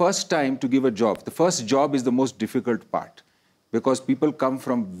it's the first time to give a job. The first job is the most difficult part, because people come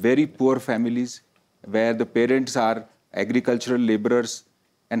from very poor families where the parents are agricultural laborers.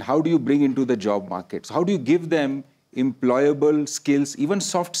 And how do you bring into the job market? So how do you give them employable skills, even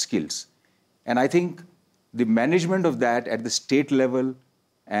soft skills? And I think the management of that at the state level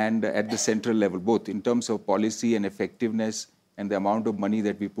and at the central level, both in terms of policy and effectiveness and the amount of money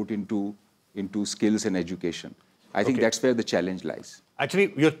that we put into skills and education. I think that's where the challenge lies.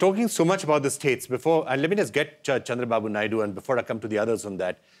 Actually, you're talking so much about the states before, and let me just get Chandrababu Naidu, and before I come to the others on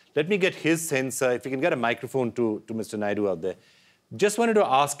that, let me get his sense, if you can get a microphone to Mr. Naidu out there. Just wanted to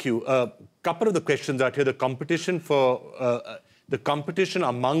ask you, a couple of the questions out here, the competition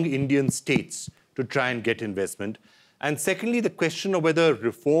among Indian states to try and get investment. And secondly, the question of whether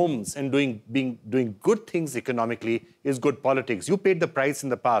reforms and doing good things economically is good politics. You paid the price in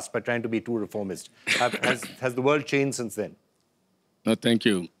the past by trying to be too reformist. Has the world changed since then? No, thank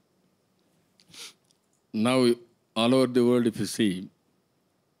you. Now, all over the world, if you see,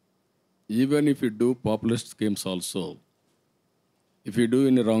 even if you do populist schemes also, if you do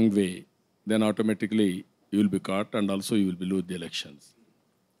in a wrong way, then automatically you will be caught and also you will lose the elections.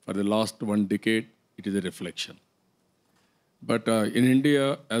 For the last 1 decade, it is a reflection. But in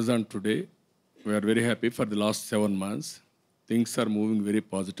India, as on today, we are very happy. For the last 7 months, things are moving very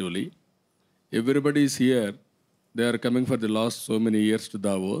positively. Everybody is here. They are coming for the last so many years to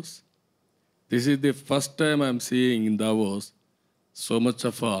Davos. This is the first time I'm seeing in Davos so much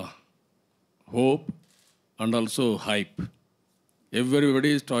of hope and also hype.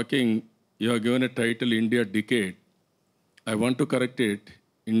 Everybody is talking. You have given a title, India Decade. I want to correct it,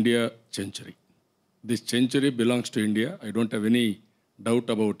 India Century. This century belongs to India. I don't have any doubt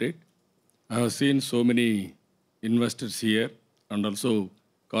about it. I have seen so many investors here and also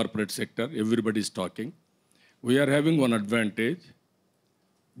corporate sector, everybody is talking. We are having one advantage,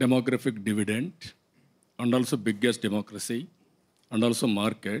 demographic dividend, and also biggest democracy, and also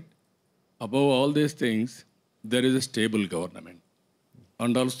market. Above all these things, there is a stable government,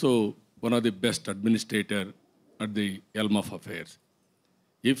 and also one of the best administrator at the helm of affairs.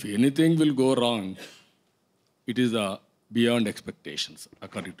 If anything will go wrong, it is beyond expectations,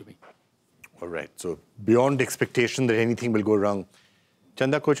 according to me. All right. So beyond expectation that anything will go wrong.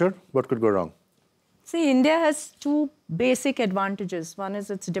 Chanda Kochar, what could go wrong? See, India has two basic advantages. One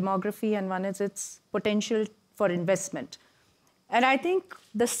is its demography and one is its potential for investment. And I think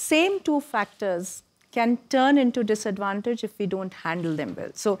the same two factors can turn into disadvantage if we don't handle them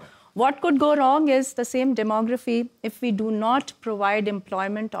well. So what could go wrong is the same demography. If we do not provide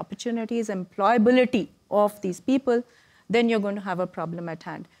employment opportunities, employability of these people, then you're going to have a problem at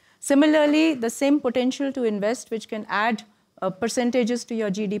hand. Similarly, the same potential to invest, which can add percentages to your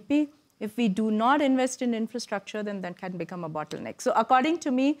GDP, if we do not invest in infrastructure, then that can become a bottleneck. So according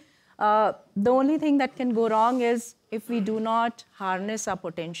to me, the only thing that can go wrong is if we do not harness our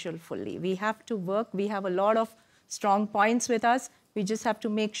potential fully. We have to work. We have a lot of strong points with us. We just have to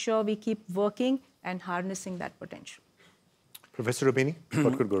make sure we keep working and harnessing that potential. Professor Rubini,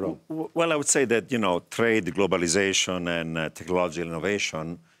 what could go wrong? Well, I would say that, trade, globalization, and technological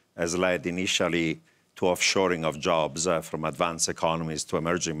innovation has led initially to offshoring of jobs from advanced economies to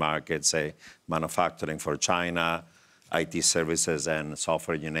emerging markets, say manufacturing for China, IT services and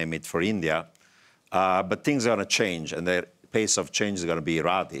software, you name it, for India. But things are going to change, and the pace of change is going to be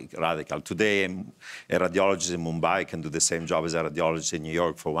radical. Today, a radiologist in Mumbai can do the same job as a radiologist in New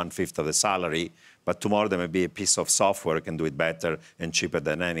York for 1/5 of the salary, but tomorrow there may be a piece of software that can do it better and cheaper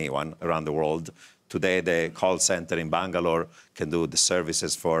than anyone around the world. Today, the call center in Bangalore can do the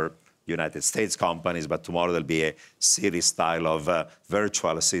services for United States companies, but tomorrow there'll be a Siri style of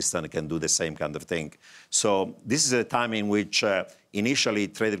virtual assistant that can do the same kind of thing. So this is a time in which initially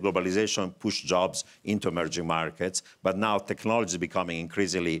trade globalization pushed jobs into emerging markets, but now technology is becoming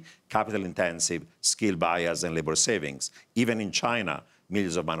increasingly capital intensive, skill bias, and labor savings. Even in China,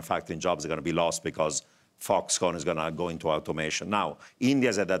 millions of manufacturing jobs are going to be lost because Foxconn is going to go into automation. Now, India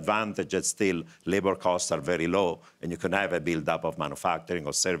has an advantage that still labor costs are very low, and you can have a build-up of manufacturing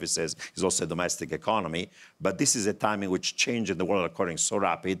or services. It's also a domestic economy. But this is a time in which change in the world is occurring so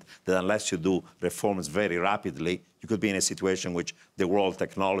rapid that unless you do reforms very rapidly, you could be in a situation in which the world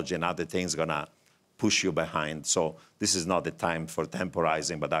technology and other things are going to push you behind. So this is not the time for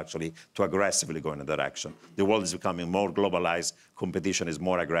temporizing, but actually to aggressively go in a direction. The world is becoming more globalized, competition is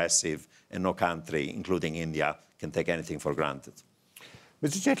more aggressive, and no country, including India, can take anything for granted.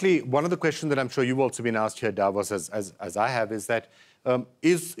 Mr. Jaitley, one of the questions that I'm sure you've also been asked here at Davos, as I have, is that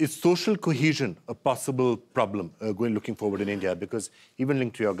is social cohesion a possible problem looking forward in India? Because even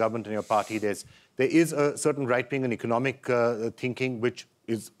linked to your government and your party, there is a certain right-wing and economic thinking which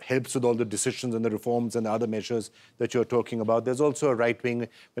helps with all the decisions and the reforms and the other measures that you're talking about. There's also a right wing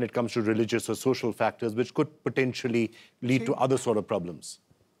when it comes to religious or social factors, which could potentially lead to other sort of problems.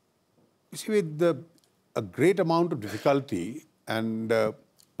 You see, with a great amount of difficulty and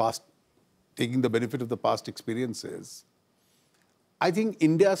taking the benefit of the past experiences, I think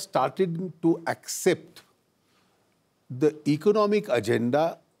India started to accept the economic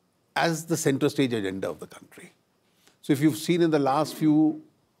agenda as the center stage agenda of the country. So if you've seen in the last few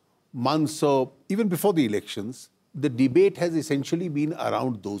months or even before the elections, the debate has essentially been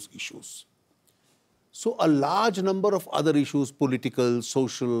around those issues. So a large number of other issues, political,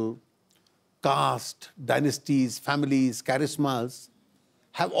 social, caste, dynasties, families, charismas,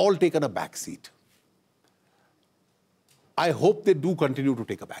 have all taken a backseat. I hope they do continue to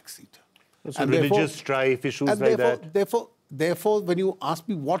take a backseat. So religious strife, issues like that. Therefore, when you ask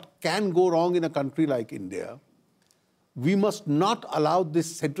me what can go wrong in a country like India, we must not allow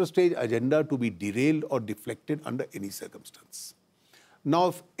this center stage agenda to be derailed or deflected under any circumstance. Now,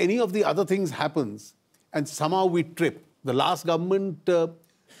 if any of the other things happens and somehow we trip, the last government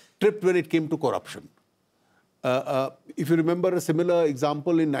tripped when it came to corruption. If you remember a similar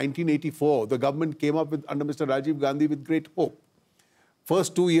example in 1984, the government came up with, under Mr. Rajiv Gandhi, with great hope.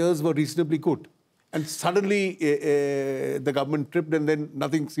 First 2 years were reasonably good. And suddenly the government tripped and then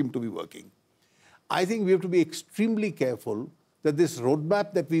nothing seemed to be working. I think we have to be extremely careful that this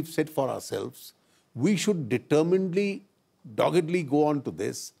roadmap that we've set for ourselves, we should determinedly, doggedly go on to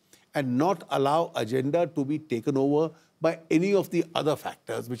this and not allow agenda to be taken over by any of the other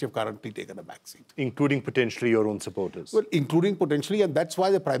factors which have currently taken a backseat. Including potentially your own supporters. Well, including potentially, and that's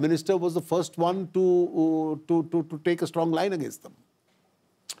why the Prime Minister was the first one to take a strong line against them.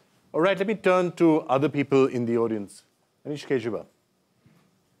 All right, let me turn to other people in the audience. Anish Kejiba.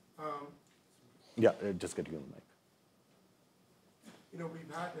 Just get you on the mic. You know, we've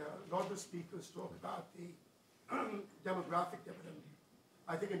had a lot of speakers talk about the demographic dividend.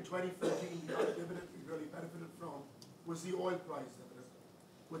 I think in 2014, the other dividend we really benefited from was the oil price dividend,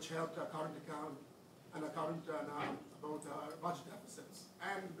 which helped our current account and our current both our budget deficits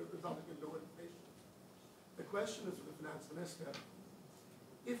and resulted in lower inflation. The question is for the finance minister,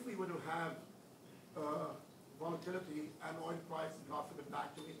 if we were to have volatility and oil price and God forbid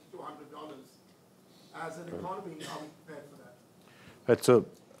back to $80 to $100, as an economy, are we prepared for that? Right, so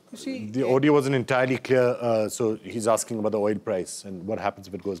the audio wasn't entirely clear, so he's asking about the oil price and what happens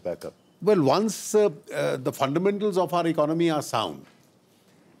if it goes back up. Well, once the fundamentals of our economy are sound,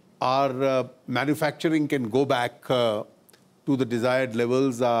 our manufacturing can go back to the desired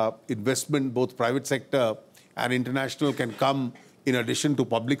levels, investment, both private sector and international, can come in addition to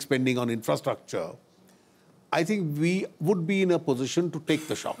public spending on infrastructure. I think we would be in a position to take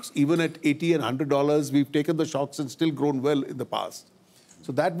the shocks. Even at $80 and $100, we've taken the shocks and still grown well in the past.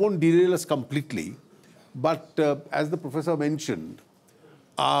 So that won't derail us completely. But as the professor mentioned,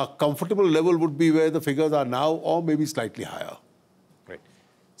 our comfortable level would be where the figures are now or maybe slightly higher. Great.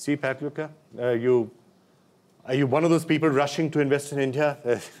 See, Patluka, are you one of those people rushing to invest in India?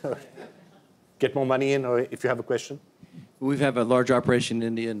 Get more money in, or if you have a question? We have a large operation in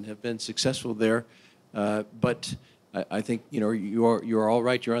India and have been successful there. But I think you're all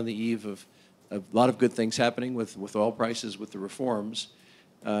right. You're on the eve of a lot of good things happening with oil prices, with the reforms.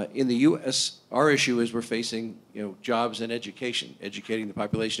 In the U.S., our issue is we're facing jobs and education, educating the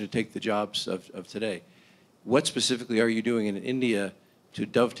population to take the jobs of today. What specifically are you doing in India to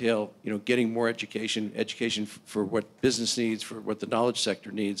dovetail, getting more education for what business needs, for what the knowledge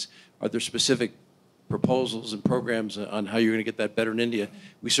sector needs? Are there specific proposals and programs on how you're going to get that better in India?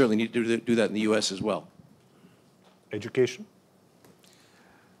 We certainly need to do that in the U.S. as well. Education?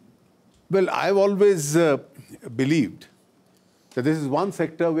 Well, I've always believed that this is one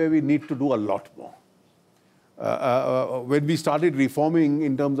sector where we need to do a lot more. When we started reforming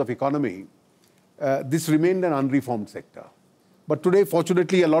in terms of economy, this remained an unreformed sector. But today,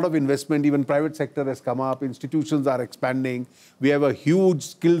 fortunately, a lot of investment, even private sector has come up, institutions are expanding. We have a huge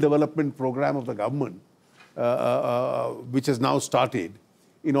skill development program of the government, which has now started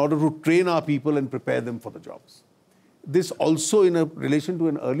in order to train our people and prepare them for the jobs. This also in relation to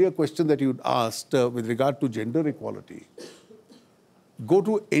an earlier question that you'd asked with regard to gender equality. Go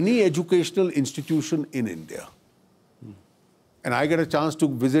to any educational institution in India, and I get a chance to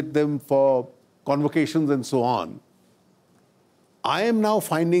visit them for convocations and so on. I am now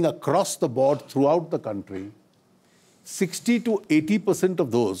finding across the board throughout the country, 60 to 80% of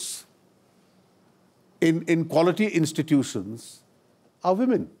those in quality institutions are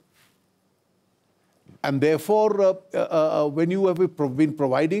women. And therefore, when you have been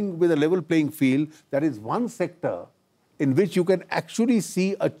providing with a level playing field, that is one sector in which you can actually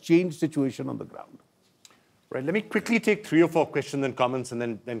see a changed situation on the ground. Right, let me quickly take 3 or 4 questions and comments and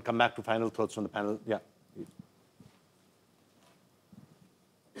then come back to final thoughts from the panel. Yeah.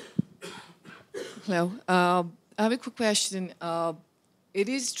 Hello. I have a quick question. It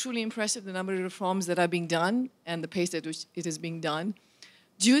is truly impressive, the number of reforms that are being done and the pace at which it is being done.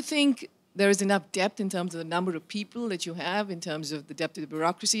 Do you think there is enough depth in terms of the number of people that you have, in terms of the depth of the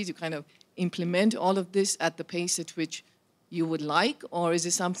bureaucracy to kind of implement all of this at the pace at which you would like? Or is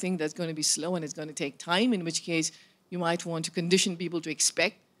it something that's going to be slow and it's going to take time, in which case you might want to condition people to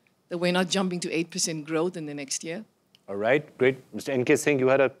expect that we're not jumping to 8% growth in the next year? All right, great. Mr. N.K. Singh, you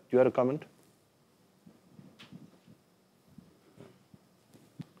had a comment?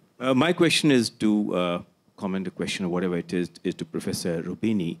 My question is to comment a question or whatever it is to Professor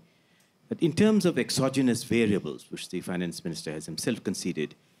Rubini. That in terms of exogenous variables, which the finance minister has himself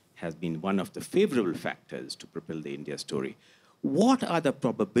conceded has been one of the favorable factors to propel the India story, what are the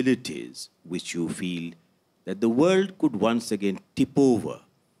probabilities which you feel that the world could once again tip over?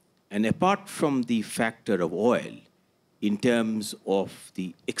 And apart from the factor of oil, in terms of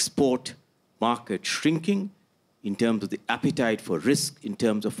the export market shrinking, in terms of the appetite for risk, in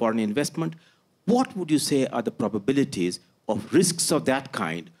terms of foreign investment, what would you say are the probabilities of risks of that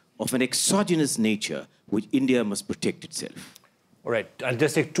kind, of an exogenous nature, which India must protect itself? All right, I'll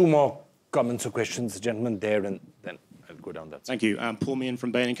just take 2 more comments or questions, gentlemen there, and then I'll go down that side. Thank you. Paul Meehan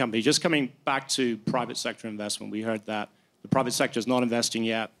from Bain & Company. Just coming back to private sector investment, we heard that the private sector is not investing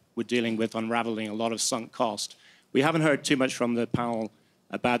yet. We're dealing with unraveling a lot of sunk cost. We haven't heard too much from the panel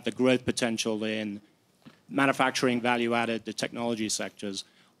about the growth potential in manufacturing, value-added, the technology sectors.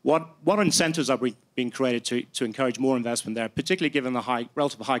 What incentives are being created to encourage more investment there, particularly given the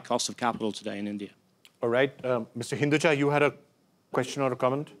relative high cost of capital today in India? All right. Mr. Hinduja, you had a question or a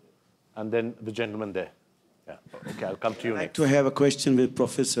comment? And then the gentleman there. Yeah. Okay, I'll come to you I'd like next. to have a question with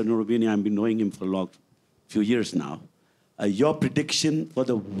Professor Nurubini. I've been knowing him for a few years now. Your prediction for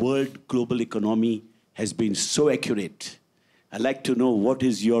the world global economy has been so accurate. I'd like to know what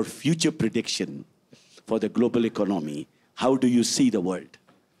is your future prediction for the global economy? How do you see the world?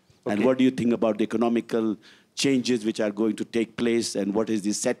 Okay. And what do you think about the economical changes which are going to take place, and what is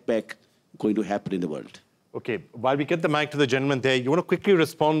the setback going to happen in the world? Okay, while we get the mic to the gentleman there, you want to quickly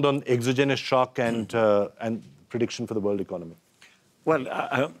respond on exogenous shock and prediction for the world economy? Well,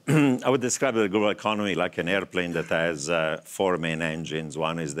 I would describe the global economy like an airplane that has 4 main engines.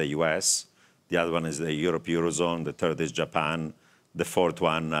 One is the US, the other one is the Eurozone, the third is Japan, the fourth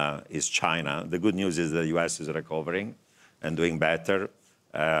one is China. The good news is the US is recovering and doing better.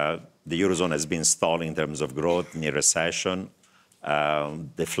 The Eurozone has been stalling in terms of growth, near recession.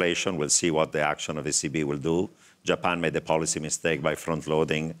 Deflation, we'll see what the action of ECB will do. Japan made a policy mistake by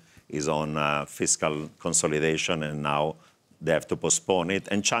front-loading is on fiscal consolidation, and now they have to postpone it.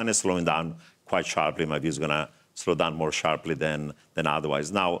 And China is slowing down quite sharply. My view is going to slow down more sharply than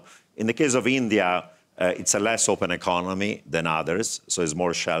otherwise. Now, in the case of India, it's a less open economy than others, so it's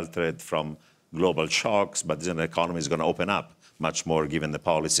more sheltered from global shocks, but the economy is going to open up much more given the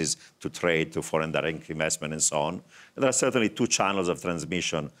policies to trade, to foreign direct investment, and so on. There are certainly 2 channels of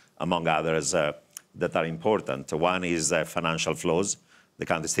transmission, among others, that are important. One is financial flows. The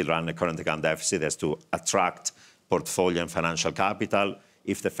country still runs a current account deficit, has to attract portfolio and financial capital.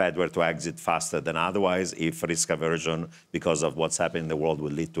 If the Fed were to exit faster than otherwise, if risk aversion because of what's happening in the world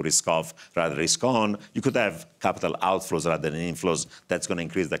will lead to risk off rather than risk on, you could have capital outflows rather than inflows. That's going to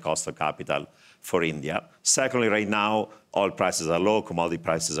increase the cost of capital for India. Secondly, right now, oil prices are low, commodity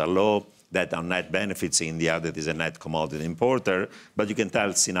prices are low. That on net benefits India, that is a net commodity importer. But you can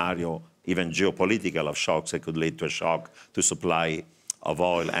tell scenario, even geopolitical, of shocks that could lead to a shock to supply of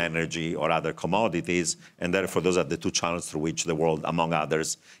oil, energy, or other commodities. And therefore, those are the 2 channels through which the world, among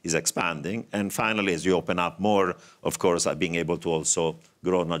others, is expanding. And finally, as you open up more, of course, being able to also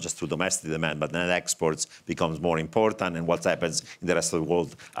grow not just through domestic demand, but then exports becomes more important. And what happens in the rest of the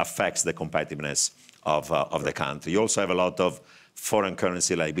world affects the competitiveness of the country. You also have a lot of foreign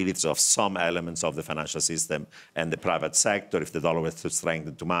currency liabilities of some elements of the financial system and the private sector. If the dollar was to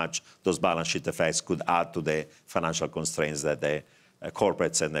strengthen too much, those balance sheet effects could add to the financial constraints that the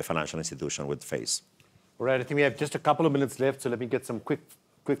corporates and the financial institution would face. All right, I think we have just a couple of minutes left, so let me get some quick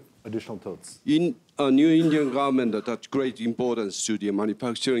additional thoughts. In a new Indian government attach great importance to the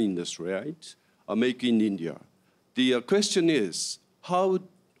manufacturing industry, right? Make in India. The question is,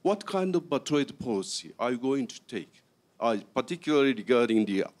 what kind of a trade policy are you going to take, particularly regarding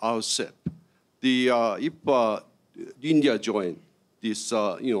the RCEP? If India join this,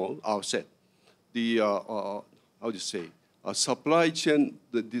 RCEP, how do you say? Supply chain,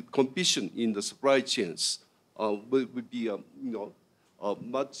 the competition in the supply chains will be,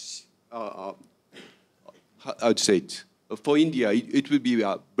 much, I'd say it. For India, it will be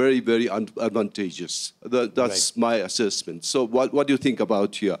very, very advantageous. That's right. My assessment. So what do you think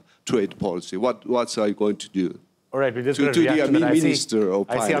about your trade policy? What are you going to do? All right, we're just going to react to that. Minister of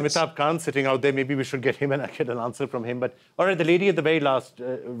I see Amitabh Khan sitting out there. Maybe we should get him and get an answer from him. But all right, the lady at the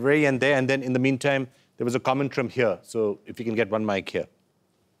very end there, and then in the meantime, there was a comment from here. So if you can get one mic here.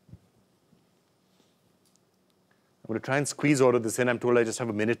 I'm going to try and squeeze all of this in. I'm told I just have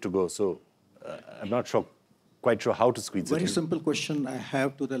a minute to go. So I'm not quite sure how to squeeze it in. Very simple question I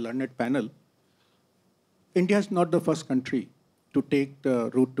have to the learned panel. India is not the first country to take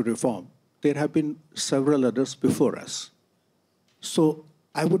the route to reform. There have been several others before us. So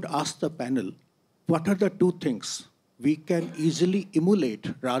I would ask the panel, what are the 2 things we can easily emulate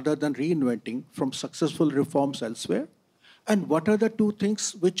rather than reinventing from successful reforms elsewhere? And what are the 2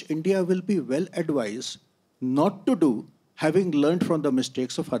 things which India will be well advised not to do, having learned from the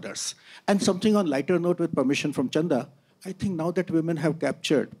mistakes of others? And something on lighter note, with permission from Chanda, I think now that women have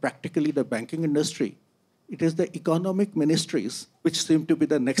captured practically the banking industry, it is the economic ministries which seem to be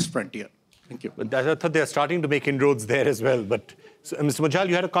the next frontier. Thank you. But I thought they're starting to make inroads there as well. But so, Mr. Mujal,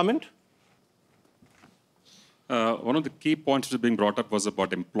 you had a comment? One of the key points that is being brought up was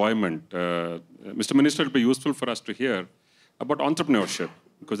about employment. Mr. Minister, it will be useful for us to hear about entrepreneurship,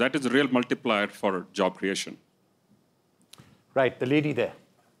 because that is a real multiplier for job creation. Right, the lady there.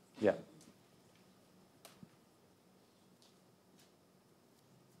 Yeah.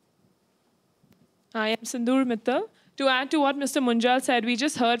 I am Sindoor Mittal. to add to what Mr. Munjal said, we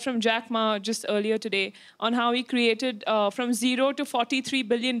just heard from Jack Ma just earlier today on how he created from zero to $43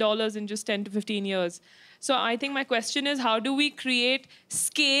 billion in just 10 to 15 years. So I think my question is, how do we create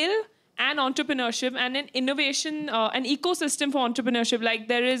scale and entrepreneurship and an innovation, an ecosystem for entrepreneurship? Like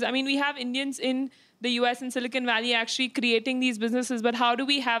there is, I mean, we have Indians in the US and Silicon Valley actually creating these businesses, but how do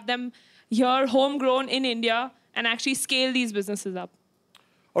we have them here, homegrown in India, and actually scale these businesses up?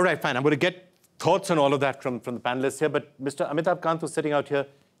 All right, fine. I'm going to get thoughts on all of that from the panelists here, but Mr. Amitabh Kant was sitting out here.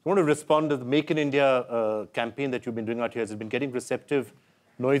 You want to respond to the Make in India campaign that you've been doing out here? Has it been getting receptive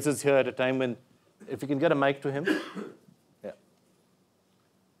noises here at a time when, if you can get a mic to him? Yeah.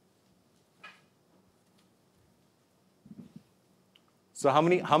 So how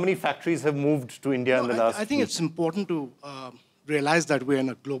many factories have moved to India in the last? I think it's important to realize that we're in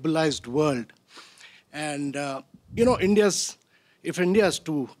a globalized world, and you know, if India is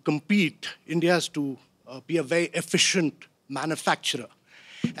to compete, India has to be a very efficient manufacturer,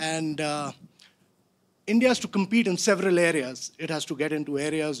 and India has to compete in several areas. It has to get into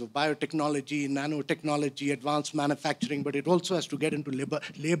areas of biotechnology, nanotechnology, advanced manufacturing, but it also has to get into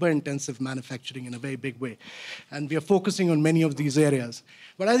labor-intensive manufacturing in a very big way. And we are focusing on many of these areas.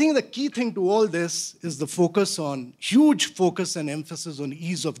 But I think the key thing to all this is the huge focus and emphasis on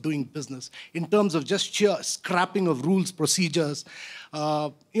ease of doing business in terms of just sheer scrapping of rules, procedures,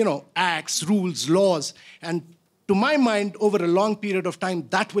 acts, rules, laws. And to my mind, over a long period of time,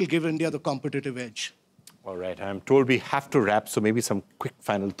 that will give India the competitive edge. All right, I'm told we have to wrap, so maybe some quick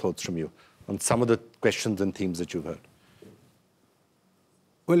final thoughts from you on some of the questions and themes that you've heard.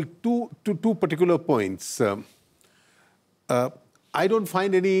 Well, two particular points. I don't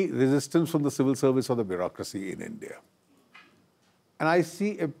find any resistance from the civil service or the bureaucracy in India. And I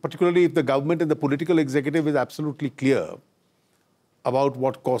see, particularly if the government and the political executive is absolutely clear about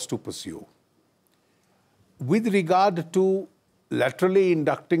what course to pursue. With regard to laterally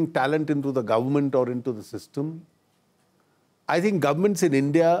inducting talent into the government or into the system, I think governments in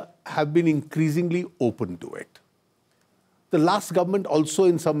India have been increasingly open to it. The last government also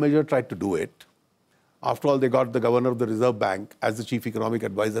in some measure tried to do it. After all, they got the governor of the Reserve Bank as the chief economic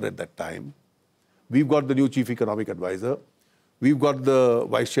advisor at that time. We've got the new chief economic advisor. We've got the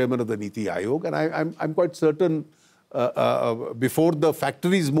vice chairman of the Niti Aayog. And I'm quite certain before the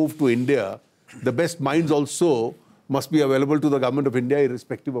factories move to India, the best minds also must be available to the government of India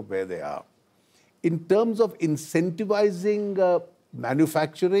irrespective of where they are. In terms of incentivizing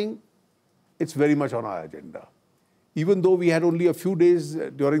manufacturing, it's very much on our agenda. Even though we had only a few days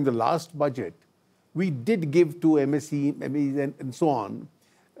during the last budget, we did give to MSE, MEs and so on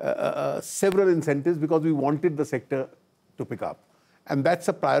several incentives because we wanted the sector to pick up. And that's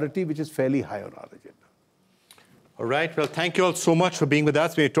a priority which is fairly high on our agenda. All right, well, thank you all so much for being with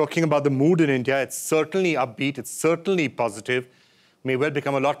us. We're talking about the mood in India. It's certainly upbeat. It's certainly positive. May well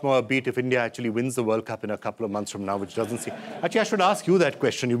become a lot more upbeat if India actually wins the World Cup in a couple of months from now, which doesn't seem... Actually, I should ask you that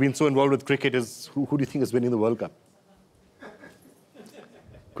question. You've been so involved with cricket. Who do you think is winning the World Cup?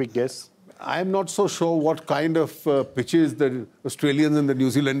 Quick guess. I'm not so sure what kind of pitches the Australians and the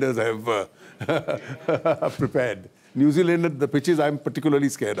New Zealanders have prepared. New Zealand, the pitches I'm particularly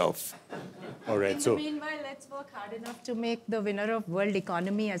scared of. All right, so... Meanwhile, let's work hard enough to make the winner of world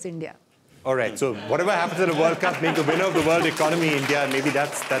economy as India. All right, so whatever happens in the World Cup, make the winner of the world economy India. Maybe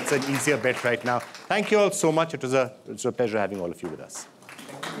that's an easier bet right now. Thank you all so much. It was a pleasure having all of you with us.